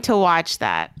dying to watch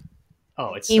that.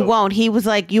 Oh, it's He won't. He was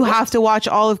like, you have to watch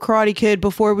all of Karate Kid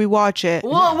before we watch it.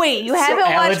 Whoa, wait, you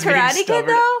haven't watched Karate Kid,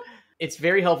 though? It's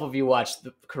very helpful if you watch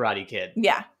the Karate Kid.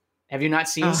 Yeah. Have you not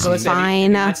seen? Fine. Have you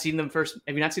not seen them first?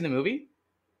 Have you not seen the movie?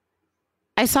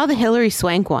 I saw the Hilary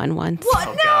Swank one once. What?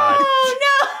 Oh, no, God.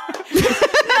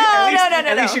 no.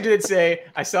 At least you didn't say,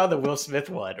 I saw the Will Smith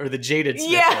one or the Jaden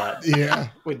Smith one. Yeah.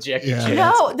 With Jackie Yeah. Chan.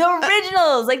 No, the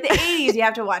originals, like the 80s. You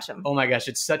have to watch them. Oh my gosh,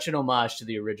 it's such an homage to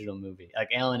the original movie. Like,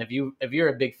 Alan, if you're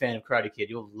a big fan of Karate Kid,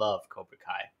 you'll love Cobra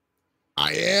Kai.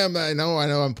 I am. I know.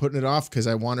 I'm putting it off because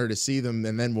I want her to see them,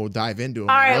 and then we'll dive into them.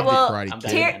 All right, well,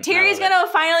 Kid. Terry's gonna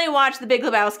finally watch The Big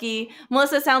Lebowski.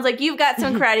 Melissa, sounds like you've got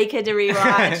some Karate Kid to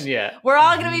rewatch. Yeah, we're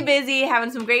all gonna be busy having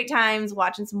some great times,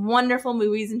 watching some wonderful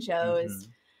movies and shows.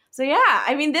 Mm-hmm. So yeah,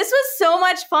 I mean, this was so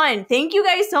much fun. Thank you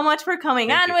guys so much for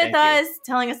coming on with us,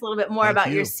 telling us a little bit more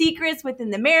about your secrets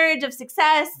within the marriage of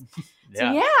success. So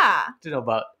yeah, to know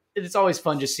about. It's always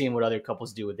fun just seeing what other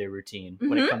couples do with their routine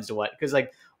when it comes to what, because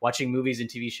like watching movies and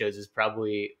TV shows is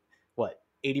probably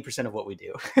 80% of what we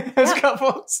do as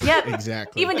couples. Yep,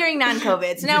 exactly. Even during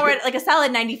non-COVID. So now we're at like a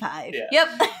solid 95. Yeah. Yep.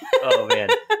 Oh man.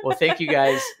 Well, thank you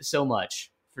guys so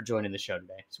much for joining the show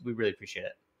today. So we really appreciate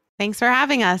it. Thanks for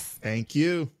having us. Thank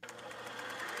you.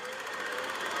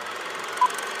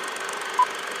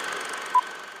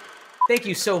 Thank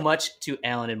you so much to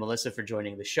Alan and Melissa for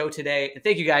joining the show today. And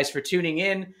thank you guys for tuning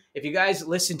in. If you guys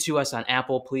listen to us on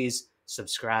Apple, please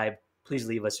subscribe. Please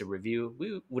leave us a review.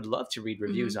 We would love to read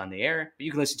reviews on the air. But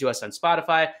you can listen to us on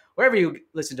Spotify, wherever you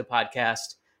listen to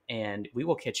podcasts. And we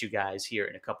will catch you guys here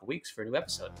in a couple weeks for a new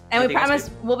episode. And we promise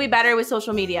we'll be better with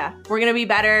social media. We're going to be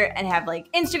better and have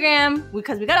like Instagram,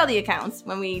 because we got all the accounts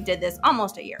when we did this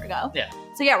almost a year ago. Yeah.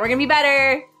 So yeah, we're going to be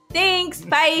better. Thanks.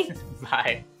 Bye.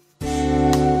 Bye.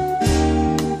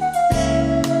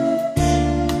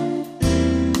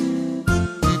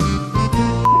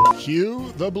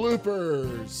 Cue the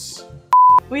bloopers.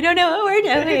 We don't know what we're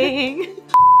doing.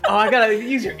 Oh, I gotta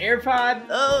use your AirPod.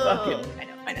 Oh, fucking I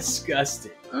know.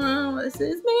 Disgusting. Oh, this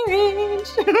is marriage.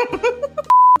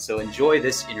 So enjoy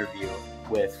this interview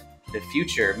with the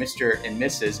future Mr. and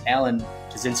Mrs. Alan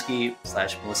Jasinski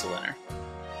 / Melissa Lenner.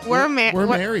 We're married. We're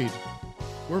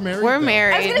married. We're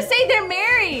married. I was gonna say they're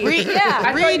married.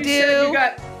 Yeah. Redo.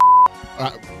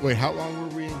 Wait, how long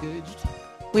were we engaged?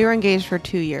 We were engaged for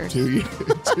 2 years. 2 years.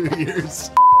 2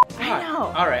 years. I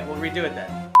know. All right, we'll redo it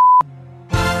then.